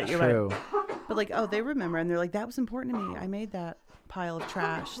true. You're right. You're True. right. But like, oh, they remember, and they're like, that was important to me. I made that pile of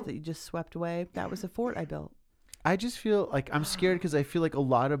trash that you just swept away. That was a fort I built. I just feel like I'm scared because I feel like a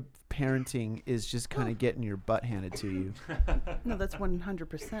lot of parenting is just kind of getting your butt handed to you. No, that's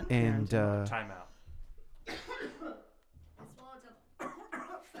 100%. And parenting. Time out.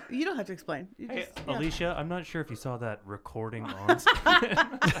 You don't have to explain. You Hey, just, yeah. Alicia, I'm not sure if you saw that recording on.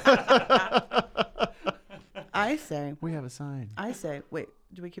 I say, wait,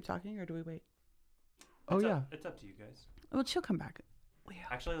 do we keep talking or do we wait? Oh It's yeah. up, it's up to you guys. Well, she'll come back.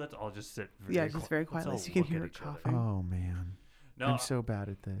 Actually, let's all just sit. Yeah, just very let's quietly all so you can look hear at her each other. coughing. Oh man. No, I'm so bad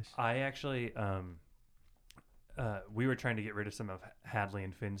at this. I actually, we were trying to get rid of some of Hadley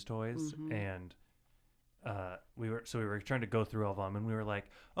and Finn's toys, Mm-hmm. and we were trying to go through all of them, and we were like,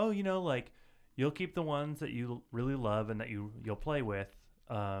 oh, you know, like you'll keep the ones that you really love and that you'll play with,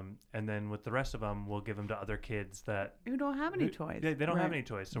 and then with the rest of them, we'll give them to other kids that You don't have any toys. They don't have Right. any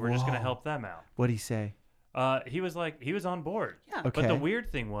toys, so we're just gonna Whoa. help them out. What'd he say? He was on board. Yeah. Okay. But the weird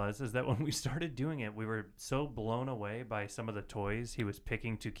thing is that when we started doing it, we were so blown away by some of the toys he was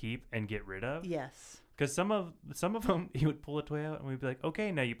picking to keep and get rid of. Yes. Because some of them, he would pull a toy out and we'd be like,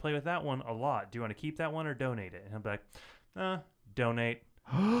 okay, now you play with that one a lot. Do you want to keep that one or donate it? And he'll be like, donate.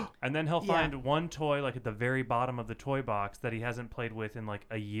 And then he'll Yeah. find one toy like at the very bottom of the toy box that he hasn't played with in like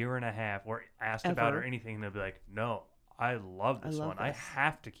a year and a half or asked about or Ever. anything. And they'll be like, no, I love this love one. I this."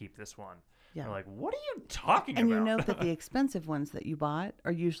 have to keep this one. Yeah. We're like, what are you talking And about? you know that the expensive ones that you bought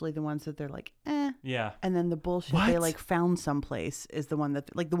are usually the ones that they're like, yeah. and then the bullshit they What? like found someplace is the one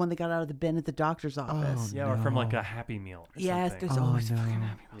that like the one they got out of the bin at the doctor's office. Yeah, or from like No. a Happy Meal or Yes, something. there's Oh, always no. fucking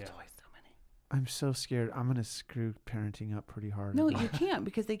Happy Meal Yeah. toys. So many. I'm so scared. I'm gonna screw parenting up pretty hard. No, you can't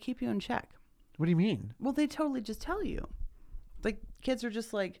because they keep you in check. What do you mean? Well, they totally just tell you. Like kids are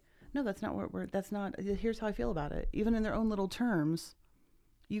just like, no, that's not what we're. That's not. Here's how I feel about it. Even in their own little terms,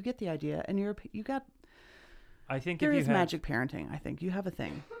 you get the idea, and you got. I think There if you is have, magic parenting. I think you have a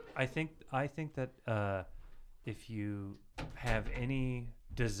thing. I think that if you have any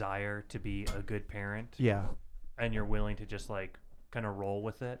desire to be a good parent Yeah. and you're willing to just like kind of roll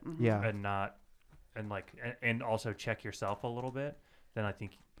with it Yeah. and not and also check yourself a little bit, then I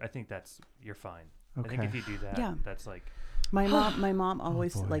think that's you're fine. I think Okay. if you do that, Yeah. that's like My mom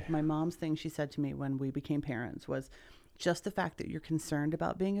always boy. like my mom's thing she said to me when we became parents was just the fact that you're concerned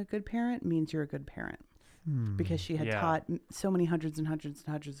about being a good parent means you're a good parent. Because she had Yeah. taught so many hundreds and hundreds and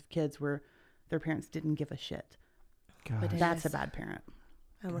hundreds of kids where their parents didn't give a shit. Gosh. But That's a Yes. bad parent.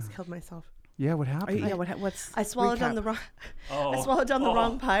 I almost killed myself. Yeah, what happened? Yeah, what's I swallowed down recap. the wrong. Oh. I swallowed down the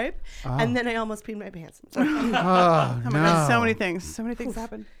wrong pipe, Oh. and then I almost peed my pants. Oh, Oh my no. God, so many things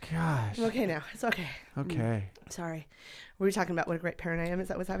happen. Gosh. I'm okay now. It's okay. Okay. Sorry. Were we talking about what a great parent I am? Is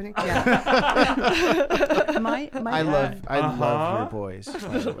that what's happening? Yeah. my I love Uh-huh. your boys,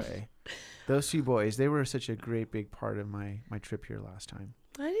 by the way. Those two boys, they were such a great big part of my trip here last time.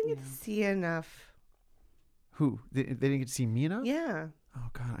 I didn't get to see enough. Who? They didn't get to see me enough? Yeah. Oh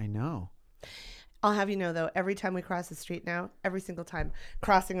God, I know. I'll have you know, though, every time we cross the street now, every single time,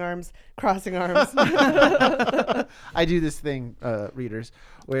 crossing arms, crossing arms. I do this thing, readers,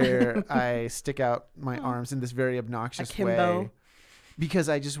 where I stick out my arms in this very obnoxious Akimbo. way. Because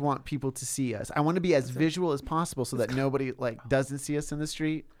I just want people to see us. I want to be as visual as possible so that nobody doesn't see us in the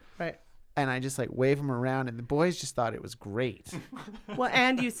street. Right. And I just wave them around, and the boys just thought it was great. Well,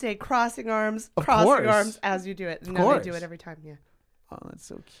 and you say crossing arms, Of crossing course. arms as you do it. No, they do course. it every time. Yeah. Oh, that's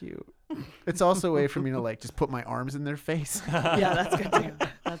so cute. It's also a way for me to just put my arms in their face. Yeah, that's good too.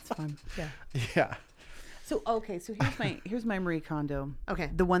 That's fun. Yeah. So here's my Marie Kondo. Okay.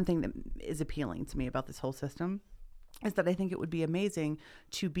 The one thing that is appealing to me about this whole system is that I think it would be amazing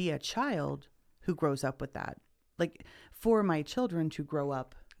to be a child who grows up with that. Like for my children to grow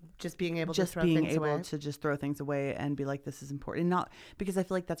up Just being able just to throw being things able away. to just throw things away and be like, this is important. And not because I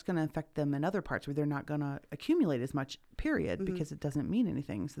feel like that's going to affect them in other parts where they're not going to accumulate as much, period, because it doesn't mean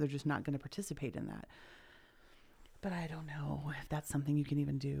anything. So they're just not going to participate in that. But I don't know if that's something you can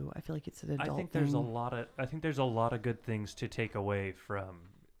even do. I feel like it's an adult I think there's a thing. lot of good things to take away from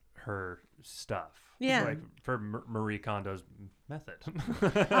her stuff. Yeah. Like for Marie Kondo's method.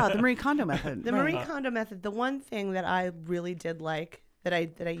 The Marie Kondo method. The right. Marie Kondo method, the one thing that I really did like that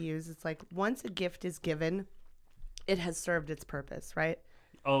I use, it's like once a gift is given, it has served its purpose, right?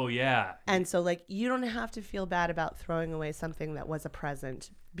 Oh yeah. And so you don't have to feel bad about throwing away something that was a present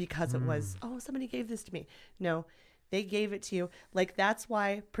because it was, oh, somebody gave this to me. No, they gave it to you. That's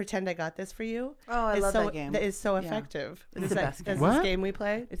why Pretend I Got This For You. Oh, I love that game. That is so Yeah. effective. It's the best game. Is What? this game we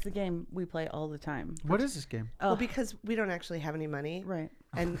play? It's the game we play all the time. What is this game? Well, because we don't actually have any money. Right.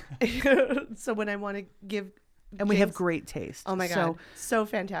 And so when I want to give And we have James- great taste. Oh my God. So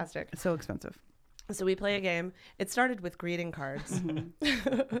fantastic. So expensive. So we play a game. It started with greeting cards.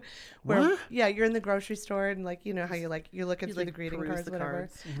 Mm-hmm. Where What? yeah, you're in the grocery store and you know how you're looking through the greeting peruse cards, the whatever.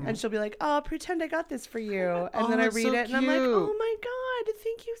 cards. Mm-hmm. And she'll be like, "Oh, pretend I got this for you." And Oh, then I that's read so it and I'm like, cute. "Oh my God,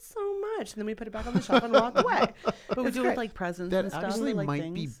 thank you so much." And then we put it back on the shelf and walk away. But we It's do it great. with presents That and stuff. actually like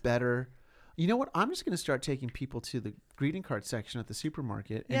might be things. better. You know what? I'm just going to start taking people to the greeting card section at the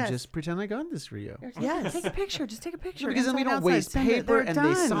supermarket and Yes. just pretend I got this for you. Yes. Take a picture. Just take a picture. Because then we Inside, don't waste outside, send it, paper, they're and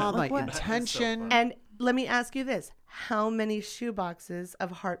done. they saw my Like what? intention. And let me ask you this. How many shoe boxes of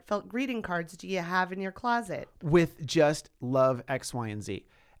heartfelt greeting cards do you have in your closet? With just love X, Y, and Z.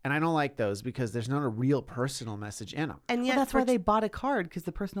 And I don't like those because there's not a real personal message in them. And yet Well, that's for why they bought a card, because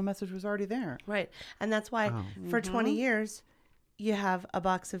the personal message was already there. Right. And that's why Oh. for 20 years, you have a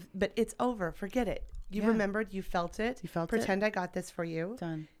box of, but it's over. Forget it. You Yeah. remembered, you felt it. You felt it. Pretend I got this for you.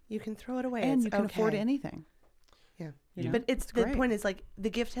 Done. You can throw it away. And It's you can afford okay. anything. Yeah. You know? But it's It's the great. point is the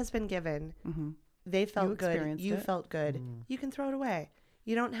gift has been given. Mm-hmm. They felt good. experienced You it. felt good. Mm. You can throw it away.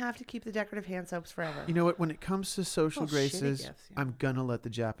 You don't have to keep the decorative hand soaps forever. You know what? When it comes to social Oh, shitty graces, gifts, yeah. I'm going to let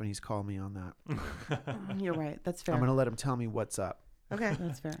the Japanese call me on that. You're right. That's fair. I'm going to let them tell me what's up Okay.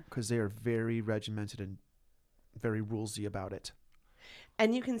 That's fair. because they are very regimented and very rulesy about it.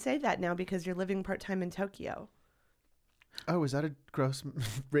 And you can say that now because you're living part time in Tokyo. Oh, is that a gross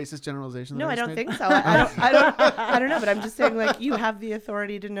racist generalization? that No, I just don't made? think so. I don't know, but I'm just saying you have the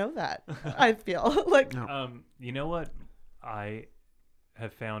authority to know that. I feel No. You know what I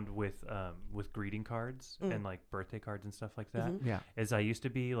have found with greeting cards and birthday cards and stuff like that Yeah. is I used to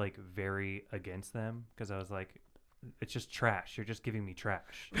be very against them because I was like, it's just trash. You're just giving me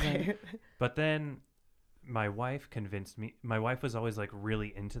trash. Right. But then my wife convinced me. My wife was always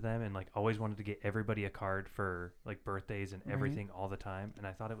really into them and always wanted to get everybody a card for birthdays and everything all the time. And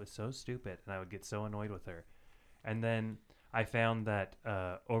I thought it was so stupid and I would get so annoyed with her. And then I found that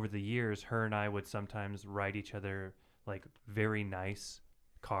over the years, her and I would sometimes write each other very nice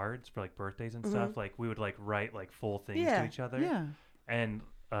cards for birthdays and stuff. We would write full things Yeah. to each other. Yeah. And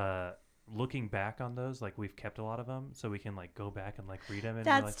looking back on those, we've kept a lot of them, so we can go back and read them. And we're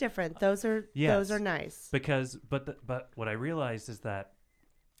that's different. Those are Yes. nice. because but what I realized is that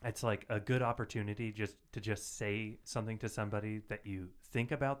it's a good opportunity just to say something to somebody that you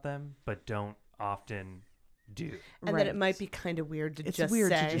think about them but don't often do. And that it might be kind of weird to It's just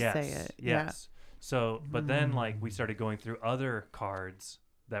weird to say. just Yes. say it. Yeah. Yes. So, but then we started going through other cards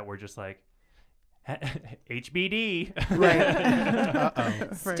that were just HBD. Right.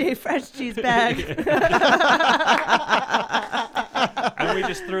 Uh-oh. Stay fresh cheese bag. And we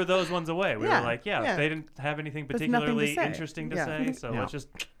just threw those ones away. We Yeah, were like, yeah. they didn't have anything There's nothing to particularly say. interesting to Yeah. say, so Yeah. let's just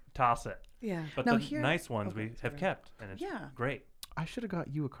toss it. Yeah. But Now the here- nice ones okay, we have sorry. kept, and it's Yeah. great. I should have got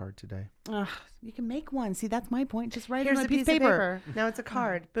you a card today. Ugh, you can make one. See, that's my point. Just write Here's it on a piece of paper. Now it's a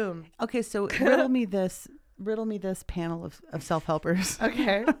card. Boom. Okay, so riddle me this panel of self-helpers.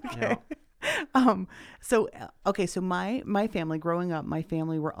 Okay. Yeah. So my family growing up, my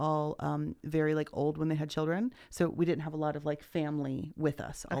family were all very like old when they had children, so we didn't have a lot of like family with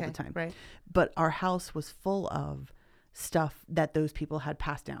us all the time. Right. But our house was full of stuff that those people had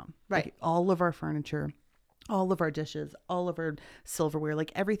passed down. Right. Like all of our furniture, all of our dishes, all of our silverware,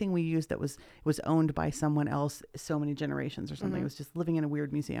 like everything we used that was owned by someone else so many generations or something. It was just living in a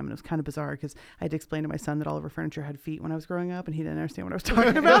weird museum, and it was kind of bizarre because I had to explain to my son that all of our furniture had feet when I was growing up, and he didn't understand what I was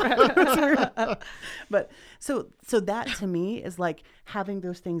talking about. But so that to me is like having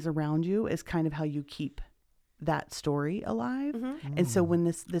those things around you is kind of how you keep that story alive. And so when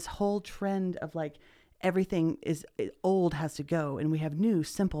this whole trend of like everything is old has to go and we have new,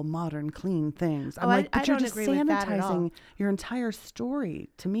 simple, modern, clean things. I'm Oh, like, I but you're don't just agree with that at all. sanitizing your entire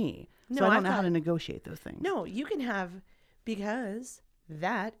story to me. No, So I I've don't know how got- to negotiate those things. No, you can have, because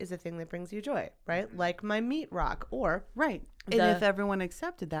that is a thing that brings you joy, right? Like my meat rock, or Right. And The- if everyone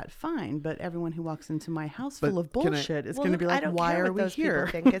accepted that, fine. But everyone who walks into my house But full of can I- bullshit is Well, going to be look, I like, don't why care are what we those here?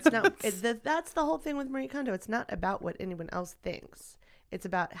 people think. It's not. That's the whole thing with Marie Kondo. It's not about what anyone else thinks. It's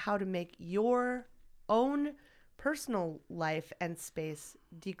about how to make your own personal life and space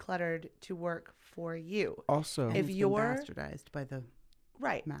decluttered to work for you. Also, And If it's been you're- bastardized by the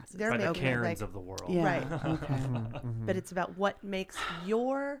Right. masses. They're By the making it Karens like, of the world. yeah. Right. Okay. but it's about what makes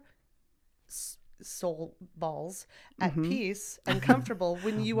your soul balls at peace and comfortable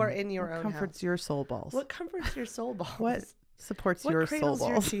when you are in your own Comforts house. your soul balls. What comforts your soul balls? What supports What your soul cradles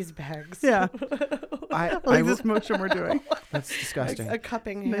your balls? cheese bags? Yeah. I Like will, this motion we're doing. that's disgusting. A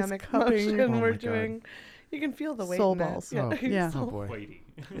cupping Nice hammock cupping. motion Oh we're my God. doing. You can feel the weight Soul in that. balls. Oh, Yeah. oh boy. Weighty.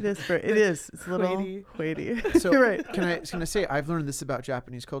 It is. It is. It's a little Weighty. weighty. So You're right. can I say I've learned this about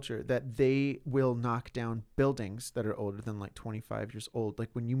Japanese culture, that they will knock down buildings that are older than like 25 years old. Like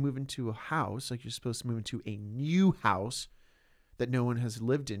when you move into a house, like you're supposed to move into a new house that no one has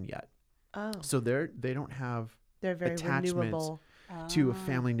lived in yet. Oh, So they don't have they're very attachments renewable. to a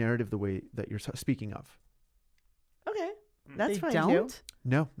family narrative the way that you're speaking of. Okay, that's They fine don't. too.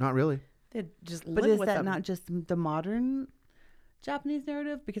 No, not really. They just But live is with that them. not just the modern Japanese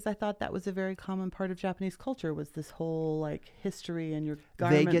narrative? Because I thought that was a very common part of Japanese culture, was this whole like history and your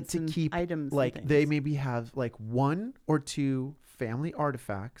garments They get to and keep items. and like things. they maybe have like 1 or 2 family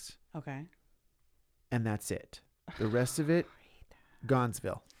artifacts, Okay. and that's it. The rest of it,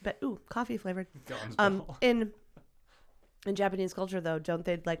 Gonzville. But ooh, coffee flavored. Gonzville. In Japanese culture though, don't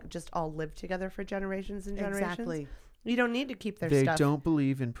they like just all live together for generations and generations? Exactly. You don't need to keep their They stuff. don't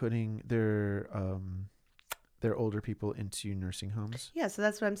believe in putting their older people into nursing homes. Yeah, so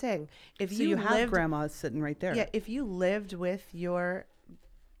that's what I'm saying. If So you have lived, grandmas sitting right there. yeah, if you lived with your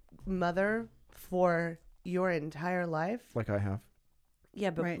mother for your entire life, Like I have.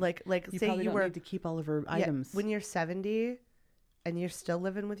 yeah, but Right. like You say probably you don't were need to keep all of her yeah, items. when you're 70 and you're still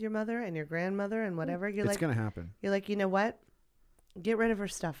living with your mother and your grandmother and whatever, you're It's like gonna happen. you're like, you know what? Get rid of her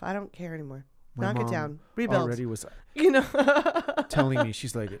stuff. I don't care anymore. My Knock it mom down. Rebuild. Already was You know. telling me,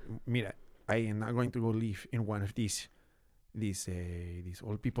 she's like, "Mira, I am not going to go live in one of these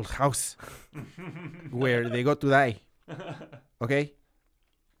old people's house where they go to die. Okay."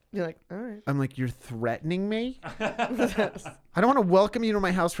 You're like, all right. I'm like, "You're threatening me? I don't want to welcome you to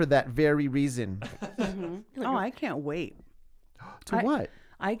my house for that very reason." Oh, I can't wait. To I- what?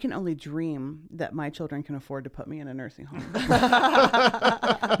 I can only dream that my children can afford to put me in a nursing home.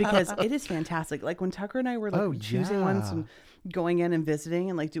 Because it is fantastic. Like when Tucker and I were like Oh, choosing ones yeah. and going in and visiting,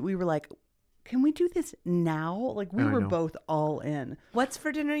 and like we were like, can we do this now? Like we I were know. both all in. What's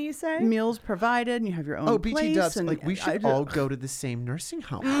for dinner, you say? Meals provided, and you have your own Oh, place. BT Dubs, and like we I should just- all go to the same nursing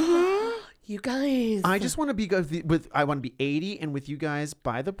home. You guys. I just want to be I want to be 80 and with you guys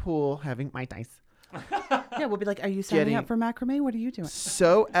by the pool having my dice. Yeah, we'll be like, are you signing Getting- up for macrame? What are you doing?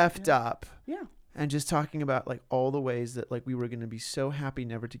 So effed up. Yeah. And just talking about like all the ways that like we were going to be so happy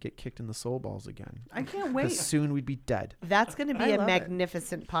never to get kicked in the soul balls again. I can't Because wait. soon we'd be dead. That's going to be I a love it.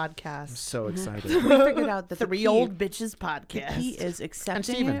 magnificent I'm podcast. so excited. We figured out that Three the old bitches the podcast. key is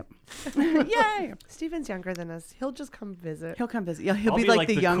accepting Steven. it. Yay! Steven's younger than us. He'll just come visit. He'll come visit. Yeah, he'll I'll be be like like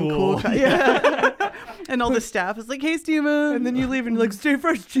the the young cool- cool. Yeah. And all the staff is like, hey, Steven. And then you leave and you're like, stay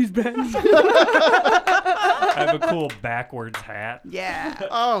fresh, cheese bags. I have a cool backwards hat. Yeah.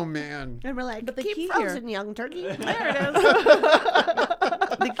 Oh man. And we're like, But the keep key frozen, young turkey. There it is.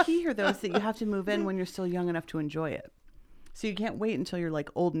 The key here, though, is that you have to move in when you're still young enough to enjoy it. So you can't wait until you're like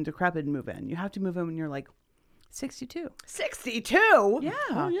old and decrepit and move in. You have to move in when you're like 62. 62. Yeah.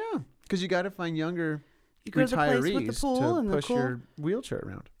 Oh yeah. Because you got to find younger You go to the place with the retirees pool to and the push cool. your wheelchair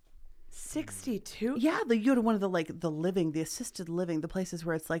around. 62. Yeah, you go to one of the assisted living, the places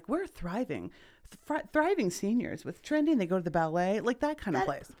where it's like we're thriving seniors with trendy, and they go to the ballet, like that kind of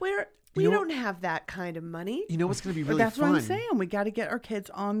place. We You know- don't have that kind of money. You know what's going to be But really that's fun? what I'm saying. We got to get our kids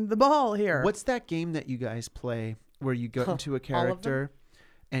on the ball here. What's that game that you guys play where you go into a character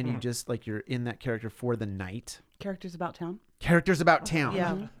and you just like you're in that character for the night? Characters about town? Characters about town.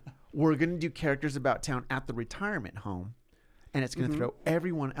 Yeah. We're going to do characters about town at the retirement home. And it's going to throw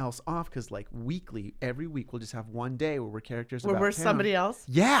everyone else off because, like, every week, we'll just have one day where we're characters Where about we're town. somebody else.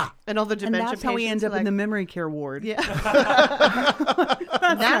 Yeah. And all the And dementia that's how we end patients up are in the like, memory care ward. Yeah.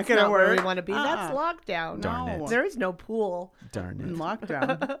 That's That's gonna not where we work. want to be. That's lockdown. Darn it. There is no pool. Darn In it.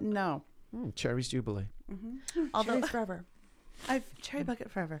 lockdown. No. Cherry's Jubilee. Although Cherries forever. cherry bucket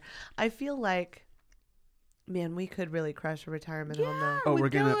forever. I feel like, man, we could really crush a retirement home though. Oh, we we're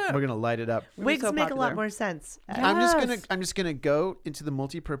do it. gonna light it up. Wigs so make a lot popular. more sense. I'm just gonna go into the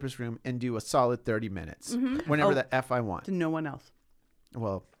multi-purpose room and do a solid 30 minutes whenever Oh. the F I want. To no one else.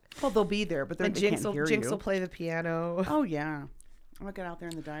 Well, Well, they'll be there, but they And can't hear Jinx you. will play the piano. Oh, yeah. I'll get out there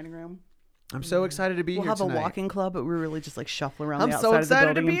in the dining room. I'm so excited to be We'll here have tonight. a walking club, but we really just like shuffle around I'm the so outside excited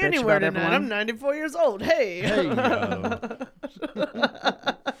of the to building be and bitch anywhere about tonight. everyone. I'm 94 years old. Hey. Hey, yo.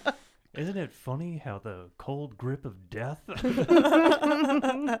 Isn't it funny how the cold grip of death?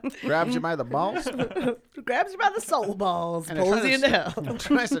 Grabs you by the balls Grabs you by the soul balls, and pulls you into hell.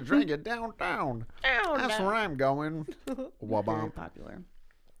 tries to drag you downtown. Down, That's down. where I'm going. Very Wabomp. popular.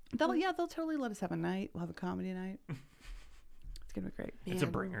 They'll totally let us have a night. We'll have a comedy night. It's gonna be great. It's a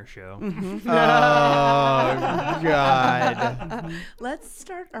Man. bringer show. Oh God. Let's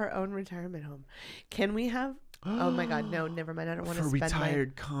start our own retirement home. Can we have? Oh my God, no, never mind. I don't want to For spend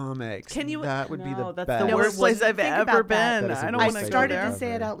retired comics. Can you- That would be No, the that's best. the No, worst it place wasn't. I've Think ever about that. been. That is the I don't I worst want to go started there. to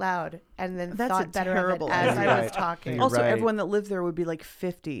say it out loud and then That's thought a better terrible of it as idea. I was Right. talking. You're Also, right. everyone that lives there would be like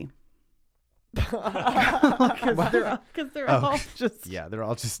 50. Because they're Oh. all just. Yeah, they're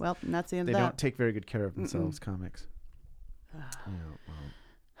all just. Well, and that's the end They of don't that. take very good care of themselves. Comics. Yeah, well.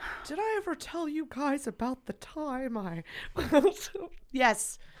 Did I ever tell you guys about the time I?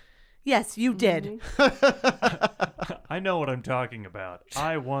 Yes, you did. I know what I'm talking about.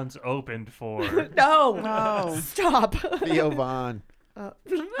 I once opened for. No, Oh. stop. Theo Vaughn.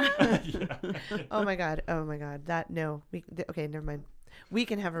 Oh my god. That no. Okay, never mind. We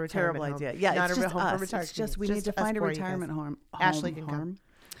can have a retirement Terrible home. idea. Yeah, not it's a just home us. for retired. It's just we comedians. need to Just find a us for you retirement guys. home. Ashley can come. harm.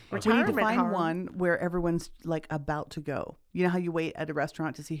 We need Retirement to find home. one where everyone's like about to go. You know how you wait at a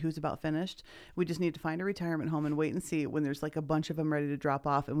restaurant to see who's about finished? We just need to find a retirement home and wait and see when there's like a bunch of them ready to drop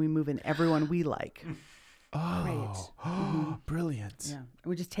off, and we move in everyone we like. Oh, brilliant. Yeah, and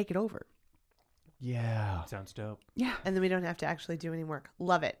we just take it over. Yeah. Sounds dope. Yeah, And then we don't have to actually do any work.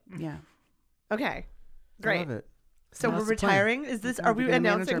 Love it. yeah. Okay, I great. love it. So That's we're the plan. retiring. Is this? Are we Become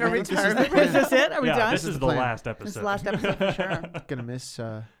announcing manager. our I think this is retirement? the plan. Is this it? Are we yeah, done? this is the the plan. last This episode. is the last episode for sure. Gonna miss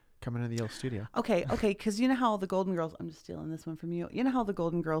coming to the old studio. Okay, because you know how the Golden Girls, I'm just stealing this one from you. You know how the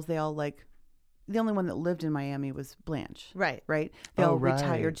Golden Girls, they all like, the only one that lived in Miami was Blanche, Right. right? They Oh, all right.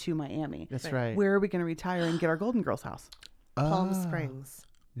 retired to Miami. That's Right. right. Where are we going to retire and get our Golden Girls house? Palm Ah. Springs.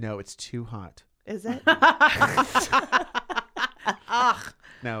 No, it's too hot. Is it?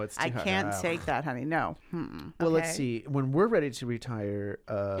 No, it's too I hot. can't Ah. take that, honey. No. Mm-mm. Well, let's Okay. see. When we're ready to retire,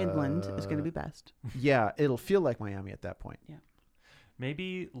 Inland is going to be best. Yeah, it'll feel like Miami at that point.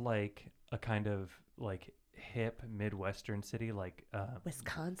 Maybe like a kind of like hip Midwestern city, like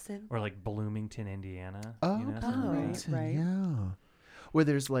Wisconsin. or like Bloomington, Indiana. Oh, you know, Oh, something like that. Bloomington, right. yeah. Where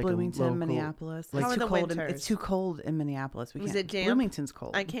there's like Bloomington, a local, Minneapolis. like- How It's are too the cold. winters? It's too cold in Minneapolis. We Is can't. it damp? Bloomington's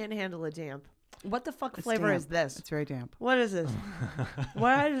cold. I can't handle a damp. What the fuck It's flavor damp. is this? It's very damp. What is this?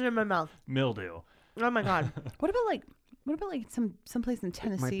 Why is it in my mouth? Mildew. Oh my god. What about like some place in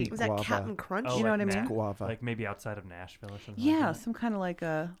Tennessee? be Was that Guava. Captain Crunch? Oh, You know like what I mean? Guava. Like maybe outside of Nashville or something. Yeah, like that. some kind of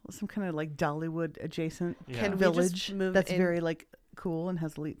like Dollywood adjacent Yeah. Can we village just move that's in? very like cool and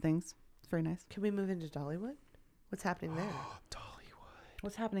has elite things. It's very nice. Can we move into Dollywood? What's happening there?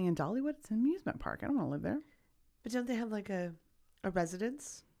 What's happening in Dollywood? It's an amusement park. I don't want to live there. But don't they have like a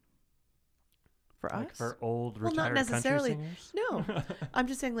residence? For Like us? for old Well, not retired necessarily. country singers. No. I'm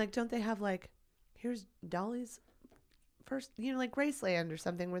just saying, like, don't they have like, here's Dolly's first, like Graceland or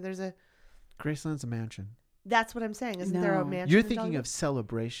something where there's a. Graceland's a mansion. That's what I'm saying. Isn't there a No. mansion? You're in thinking Dollywood? of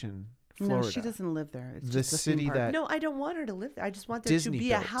Celebration Florida. No, she doesn't live there. It's The just a theme city park. that- No, I don't want her to live there. I just want there Disney to be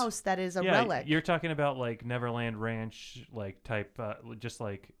built. a house that is a yeah, relic. you're talking about like Neverland Ranch, like type, just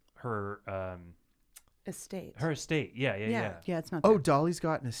like her Estate. estate. Yeah. Yeah, it's not. Oh, there. Dolly's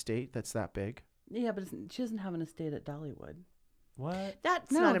got an estate that's that big. Yeah, but she doesn't have an estate at Dollywood. What?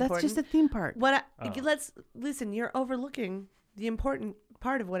 That's No, not that's important. just a theme park. What Oh. let's listen. You're overlooking the important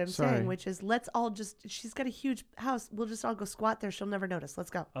part of what I'm Sorry. saying, which is let's all just. She's got a huge house. We'll just all go squat there. She'll never notice.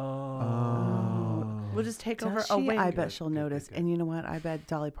 Let's go. Oh. We'll just take Does over she? a wing. I bet she'll Good, good, notice. good. And you know what? I bet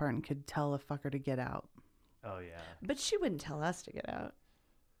Dolly Parton could tell a fucker to get out. Oh yeah. But she wouldn't tell us to get out.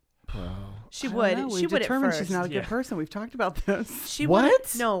 Bro. She I don't would. know. She We've would at determined first. she's not a good Yeah. person. We've talked about this. She What?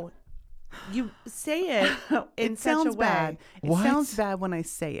 would. No. You say it in It such sounds a way. bad. It What? sounds bad when I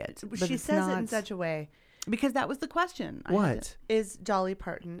say it. But She it's says it in not- such a way. because that was the question. I had What? to- Is Dolly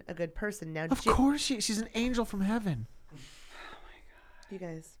Parton a good person? Now, Of course she's an angel from heaven you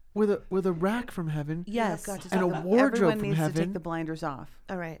guys. with a rack from heaven Yes. Got to And talk a about- wardrobe Everyone from needs to heaven. take the blinders off.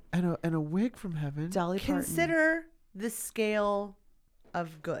 All right. and a wig from heaven. Dolly Parton. Consider the scale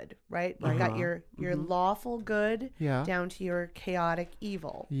of good, right? You got Uh-huh. your lawful good Yeah. down to your chaotic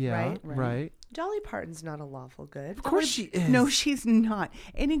evil, Yeah. right? Right. Dolly Parton's not a lawful good. Of course she is. No, she's not.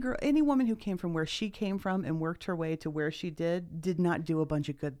 Any girl, any woman who came from where she came from and worked her way to where she did not do a bunch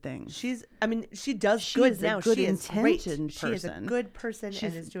of good things. I mean, she does She's good a now. good She is great. intentioned She is a person. good person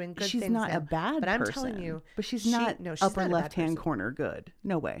and is doing good she's things not now. a bad But I'm person. telling you, but she's she- not no, she's upper not a bad left hand person. corner good.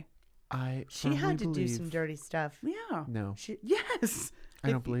 No way. I She had firmly to do believe- some dirty stuff. Yeah. No, She Yes. I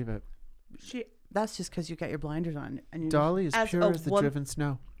don't believe it. she That's just because you got your blinders on and you Dolly is As pure a as the wom- driven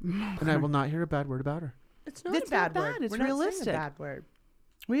snow, and I will not hear a bad word about her. it's not It's a bad not word. bad. It's We're not saying realistic. a bad word.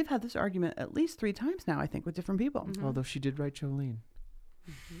 We've had this argument at least 3 times now, I think, with different people. Although she did write Jolene.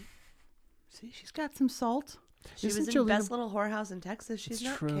 See, she's got some salt. She Isn't was in Jolene Best a- Little Whorehouse in Texas. She's It's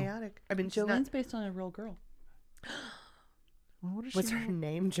not true. chaotic. I mean, she's Jolene's not. based on a real girl. Well, what is What's she? her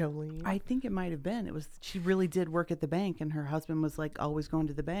name? Jolene. I think it might have been. It was. She really did work at the bank, and her husband was like always going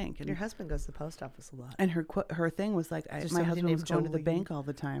to the bank. And Your husband goes to the post office a lot. and her thing was like, there my somebody husband was named going to the Jolene? bank all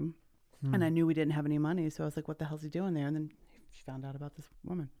the time, and I knew we didn't have any money, so I was like, what the hell's he doing there? And then she found out about this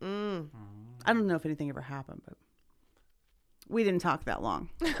woman. Mm. I don't know if anything ever happened, but we didn't talk that long.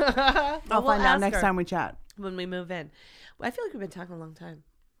 Well, I'll we'll find out ask next her time we chat. when we move in. Well, I feel like we've been talking a long time.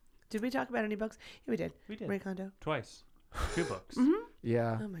 Did we talk about any books? Yeah, we did. We did Marie Kondo. twice, 2 books.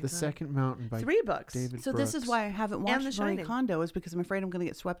 Yeah, Oh my The God. Second Mountain by 3 books. David So this is Brooks. why I haven't And The watched Marie Shining. Kondo, is because I'm afraid I'm going to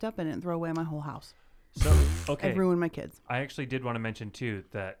get swept up in it and throw away my whole house So okay, and ruin my kids. I actually did want to mention too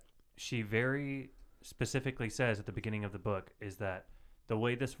that she very specifically says at the beginning of the book is that the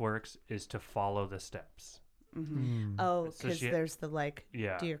way this works is to follow the steps. Oh, So because she- there's the like,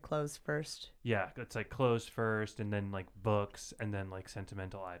 Yeah. do your clothes first. Yeah, it's like clothes first, and then like books, and then like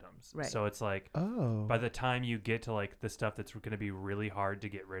sentimental items. Right. So it's like Oh. by the time you get to like the stuff that's going to be really hard to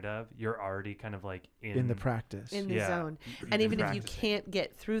get rid of, you're already kind of like in the practice. In the Yeah. zone. You've And been even if you practicing. can't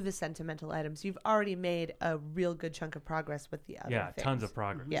get through the sentimental items, you've already made a real good chunk of progress with the other yeah, tons things. of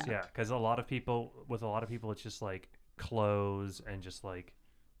progress. Yeah. Yeah, because a lot of people, it's just like clothes and just like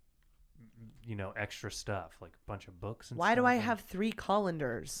extra stuff, like a bunch of books. And Why do stuff, I and- have 3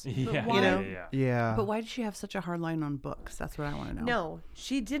 colanders? Yeah, why- yeah, know? yeah. Yeah. But why did she have such a hard line on books? That's what I want to know. No,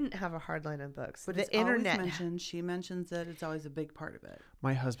 she didn't have a hard line on books. But the it's always internet. mentioned. She mentions that it's always a big part of it.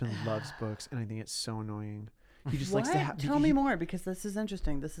 My husband loves books, and I think it's so annoying. He just What? likes to have. Tell me more, because this is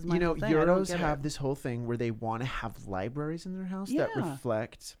interesting. This is my You know, whole thing. I don't Euros get have it. this whole thing where they want to have libraries in their house that Yeah.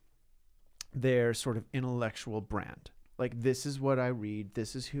 reflect their sort of intellectual brand. Like, this is what I read.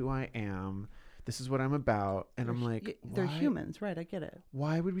 This is who I am. This is what I'm about. And I'm like, they're why- humans, right? I get it.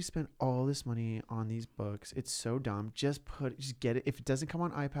 Why would we spend all this money on these books? It's so dumb. Just get it. If it doesn't come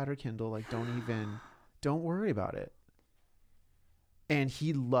on iPad or Kindle, like, don't worry about it. And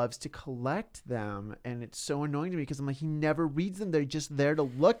he loves to collect them, and it's so annoying to me because I'm like, he never reads them. They're just there to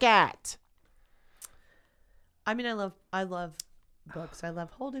look at. I mean, I love books. I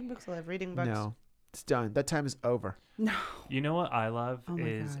love holding books. I love reading books. No, it's done. That time is over. No. You know what I love Oh my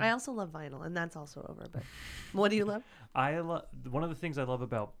is God. I also love vinyl, and that's also over. But what do you love? I love one of the things I love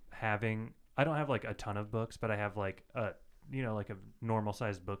about having. I don't have like a ton of books, but I have like a like a normal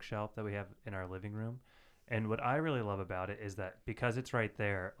sized bookshelf that we have in our living room. And what I really love about it is that because it's right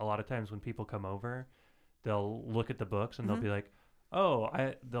there, a lot of times when people come over, they'll look at the books and they'll be like, "Oh,"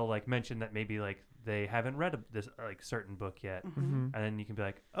 they'll like mention that maybe like they haven't read this like certain book yet, and then you can be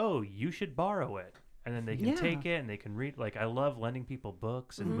like, "Oh, you should borrow it." and then they can Yeah. take it and they can read. Like I love lending people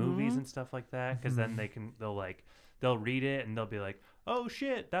books and movies and stuff like that, because then they'll read it and they'll be like, oh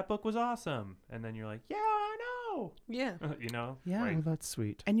shit, that book was awesome, and then you're like, yeah, I know. Yeah. You know? Yeah. Like, Oh, that's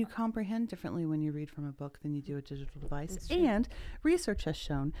sweet. And you comprehend differently when you read from a book than you do a digital device. That's true. And research has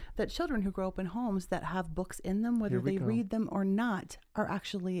shown that children who grow up in homes that have books in them, whether Here we they go. read them or not, are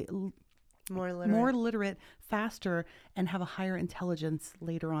actually More literate. more literate, faster, and have a higher intelligence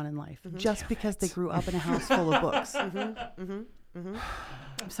later on in life, just because they grew up in a house full of books.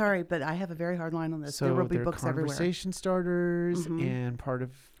 I'm sorry, but I have a very hard line on this. So there will be they're books everywhere. conversation starters and part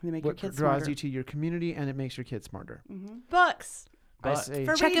of They make your what kids draws smarter. you to your community, and it makes your kids smarter. Books. I But- say,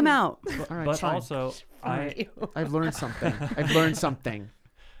 For Check them out. all right, but fine. also, I I've learned something. I've learned something.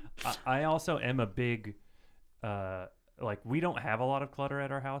 I also am a big, like we don't have a lot of clutter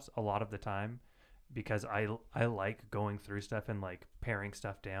at our house a lot of the time, because I like going through stuff and like paring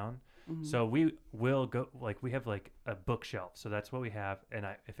stuff down. So we will go, like we have like a bookshelf, so that's what we have. And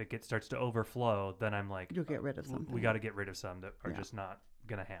if it starts to overflow, then I'm like, You'll get rid of something. we got to get rid of some that are Yeah. just not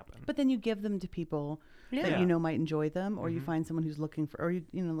gonna happen. But then you give them to people that Yeah. you know might enjoy them, or you find someone who's looking for, or you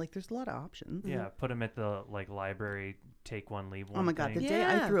know, like there's a lot of options. Yeah, put them at the like library, take one, leave one. Oh my God! The thing. day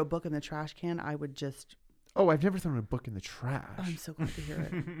I Yeah. threw a book in the trash can, I would just. Oh, I've never thrown a book in the trash. I'm so glad to hear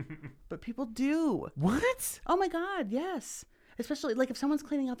it. But people do. What? Oh my God! Yes. Especially like if someone's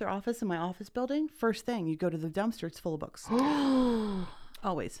cleaning out their office in my office building, first thing you go to the dumpster, it's full of books.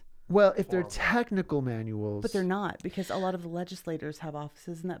 Always. Well, if they're Horrible. technical manuals, But they're not, because a lot of the legislators have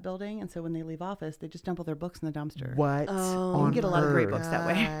offices in that building, and so when they leave office, they just dump all their books in the dumpster. What? Oh, on You get a lot of great earth? books that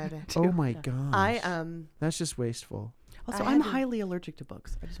way. God. Oh my god! I That's just wasteful. Also, I I'm had to- highly allergic to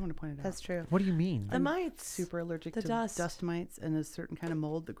books. I just want to point it out. That's true. What do you mean? The mites. Super allergic The to dust. dust mites and a certain kind of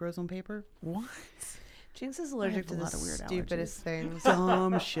mold that grows on paper. What? Jinx is allergic to a the lot of weird stupidest things.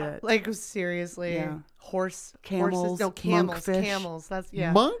 Dumb shit. Like seriously, Yeah. horses, Camels, no camels, monkfish. camels. That's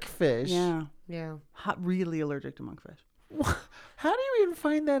yeah, Monkfish? Yeah. yeah. Really allergic to monkfish. How do you even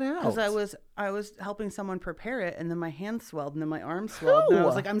find that out? Because I was helping someone prepare it, and then my hand swelled, and then my arm swelled, and I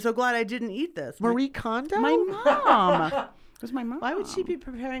was Who? like, I'm so glad I didn't eat this. Marie Kondo? My mom. It was my mom. Why would she be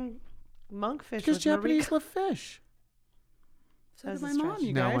preparing monkfish? Because with Marie Japanese love fish. So That did was my a mom, stretch.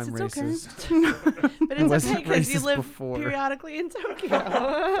 you Now guys. I'm It's racist. okay. But I it's wasn't okay because you racist live before. periodically in Tokyo.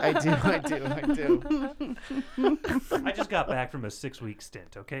 I do. I just got back from a 6-week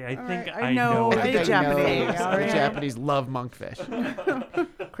stint. Okay, I think right, I I know. know. I I think think Japanese, I know. all The right. Japanese love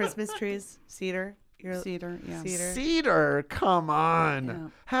monkfish. Christmas trees, cedar. You're Cedar, yeah. Cedar. Cedar, come on. Yeah.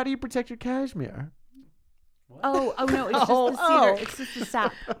 How do you protect your cashmere? Oh no! It's just Oh, the cedar. oh. It's just the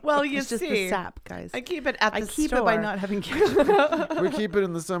sap. Well, you It's just the see, sap, guys. I keep it at the I keep store. it by not having kids. We keep it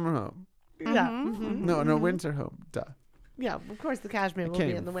in the summer home. Yeah, Mm-hmm. No, winter home. Duh. yeah. Of course, the cashmere will can't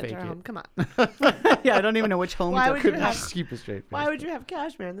be even in the winter fake it. home. Come on. Yeah, I don't even know which home. Why to would you put have- Just keep a straight face. Why would you have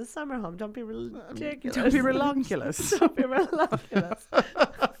cashmere in the summer home? Don't be ridiculous. Don't be ridiculous. Don't be ridiculous.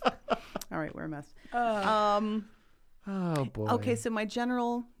 All right, we're a mess. Oh boy. Okay, so my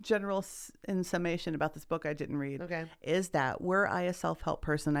general in summation about this book I didn't read Okay. is that were I a self-help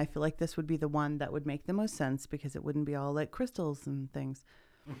person, I feel like this would be the one that would make the most sense because it wouldn't be all like crystals and things.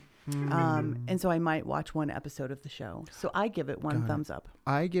 And so I might watch one episode of the show. So I give it one Got it. thumbs up.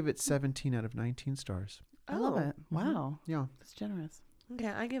 I give it 17 out of 19 stars. I love Oh. it. Wow, Yeah. that's generous. Okay,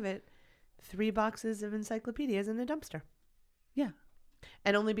 I give it 3 boxes of encyclopedias in a dumpster, Yeah.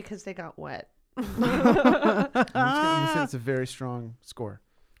 and only because they got wet. I'm gonna say it's a very strong score.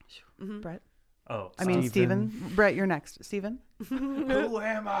 Brett. Oh, I mean, Steven. Steven. Brett, you're next. Steven? who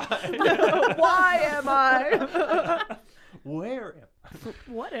am I? Why am I? Where am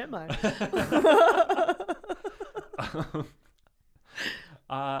What am I?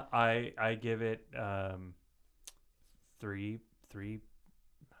 I give it 3.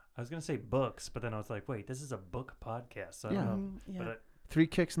 I was gonna say books, but then I was like, wait, this is a book podcast. So I don't Yeah. know. Yeah. But 3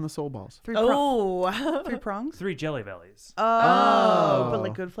 kicks in the soul balls. Three Oh, three prongs? 3 Jelly Bellies. Oh, but Oh.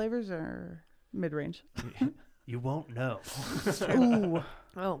 like good flavors or mid-range? You won't know. Ooh.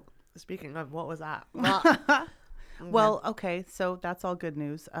 oh. Speaking of, what was that? Well, okay, so that's all good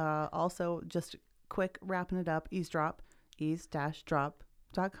news. Also, just quick wrapping it up, Eavesdrop,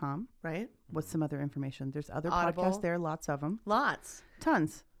 ease-drop.com. Right? What's some other information? There's other Audible. podcasts there, lots of them. Lots.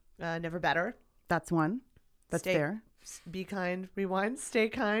 Tons. Never better. That's one. That's Stay- there. Be kind. Rewind. Stay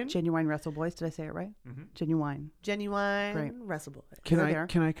kind. Genuine Wrestle Boys. Did I say it right? Mhm. Genuine. Genuine. Great. Wrestle boy. Can They're I there.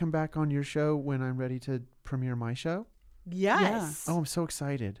 can I come back on your show when I'm ready to premiere my show? Yes. Oh, I'm so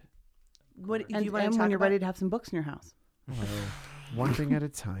excited. What do And, you want to and talk when you're about? ready to have some books in your house. Oh, one thing at a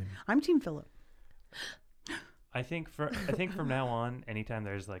time. I'm Team Philip. I think from now on, anytime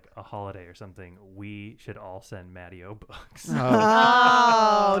there's like a holiday or something, we should all send Matteo books.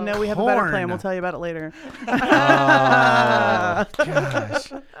 Oh, no, we have a better Corn. plan. We'll tell you about it later. Oh,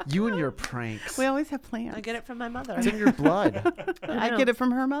 gosh. You and your pranks. We always have plans. I get it from my mother. It's in your blood. I get it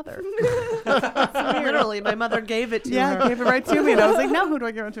from her mother. Literally, my mother gave it to Yeah, her. gave it right to me. And I was like, now who do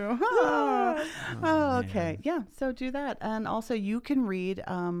I give it to? Oh, Okay. man. Yeah. So do that. And also you can read,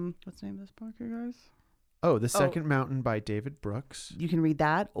 what's the name of this book, you guys? Oh, The Second Mountain by David Brooks. You can read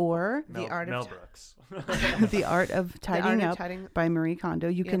that or The Art of Mel Ti- Brooks. The Art of Tidying Up Tidying, by Marie Kondo.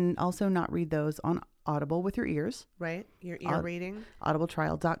 You Yep. can also not read those on Audible with your ears. right? Your ear reading,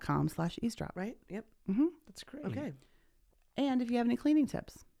 audibletrial.com/eavesdrop. right? Yep. Mm-hmm. That's great. Okay. And if you have any cleaning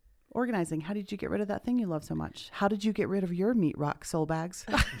tips, organizing, how did you get rid of that thing you love so much? How did you get rid of your meat rock soul bags?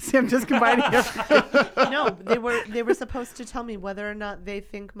 See, I'm just combining everything. No, they were supposed to tell me whether or not they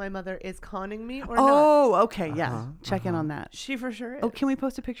think my mother is conning me or not. Oh, okay. Yeah. Uh-huh, Check in on that. She for sure is. Oh, can we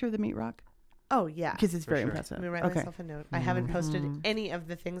post a picture of the meat rock? Oh yeah. Because it's For very sure. impressive. Let me write Okay. myself a note. I haven't posted any of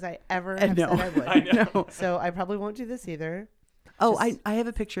the things I ever I have know. said I would. I know. So I probably won't do this either. Oh, Just- I have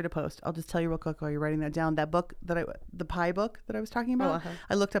a picture to post. I'll just tell you real quick while you're writing that down. That book the pie book that I was talking about. uh-huh.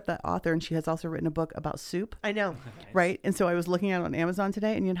 I looked up that author, and she has also written a book about soup, I know. right? And so I was looking at it on Amazon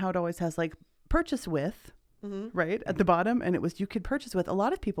today, and you know how it always has like purchase with, Mm-hmm. right at the bottom, and it was you could purchase with. A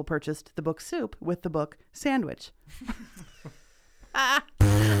lot of people purchased the book Soup with the book Sandwich.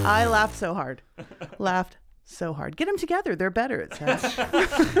 I laughed so hard. Get them together. They're better, it says.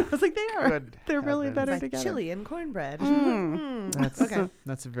 I was like, they are. Good They're really heavens. better Like together. chili and cornbread. That's Okay.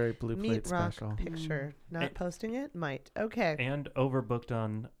 That's a very Blue Plate Meat rock special. picture. Not And- posting it? Might. Okay. And overbooked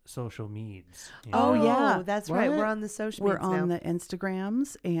on social medias. you Oh, know? yeah. That's right. What? We're on the social We're medias on now. the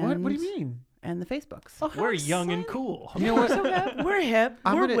Instagrams and What? What do you mean? and the Facebooks. Oh, how We're young and exciting. cool. You know what? We're hip.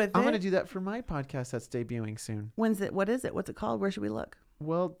 We're with I'm it. gonna do that for my podcast that's debuting soon. When's it? What is it? What's it called? Where should we look?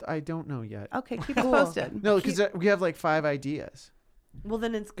 Well, I don't know yet. Okay, keep us Cool. posted. No, because we have like 5 ideas. Well,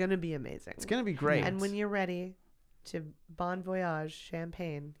 then it's going to be amazing. It's gonna be great. And when you're ready to Bon Voyage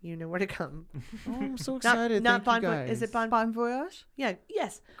champagne, you know where to come. Oh, I'm so excited. Not Thank Bon you Voyage. Is guys. it Bon? Bon voyage. Yeah.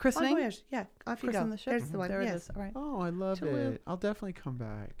 Yes. Christening? Bon Voyage. Yeah. Off you Christen go. the ship. There's the one. There yes. it is. All right. Oh, I love To live. it. I'll definitely come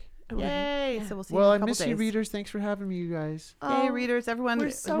back. Yay! Yeah. So we'll see Well, you I in a couple miss you, days. readers. Thanks for having me, you guys. Hey, Oh, readers, everyone, we're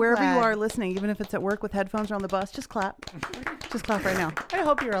so wherever glad. you are listening, even if it's at work with headphones or on the bus, just clap. Just clap right now. I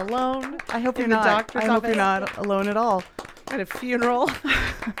hope you're alone. I hope In you're the not. doctor's I hope you're office. not alone at all. At a funeral.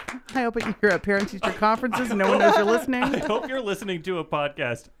 I hope you're at parent-teacher conferences and no one knows you're I listening. hope you're listening to a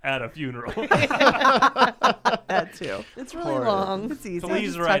podcast at a funeral. That too. It's really Horrid. long. It's easy.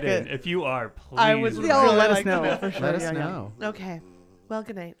 Please Just write tuck in. it. If you are, please. I would write really Oh, in. let us like know that. for sure. Let us Yeah, yeah. know. Okay. Well,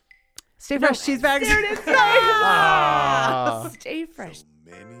 good night. Stay fresh, cheese bags. There it is. Ah. Stay fresh. So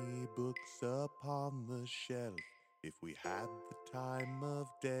many books upon the shelf. If we had the time of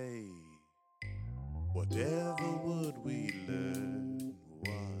day, whatever would we learn?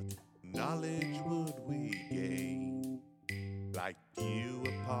 What knowledge would we gain? Like dew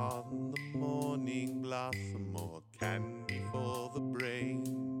upon the morning blossom, or candy for the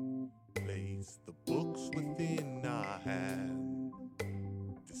brain. Place the books within our hand,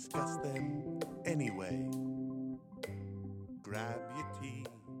 discuss them anyway. Grab your tea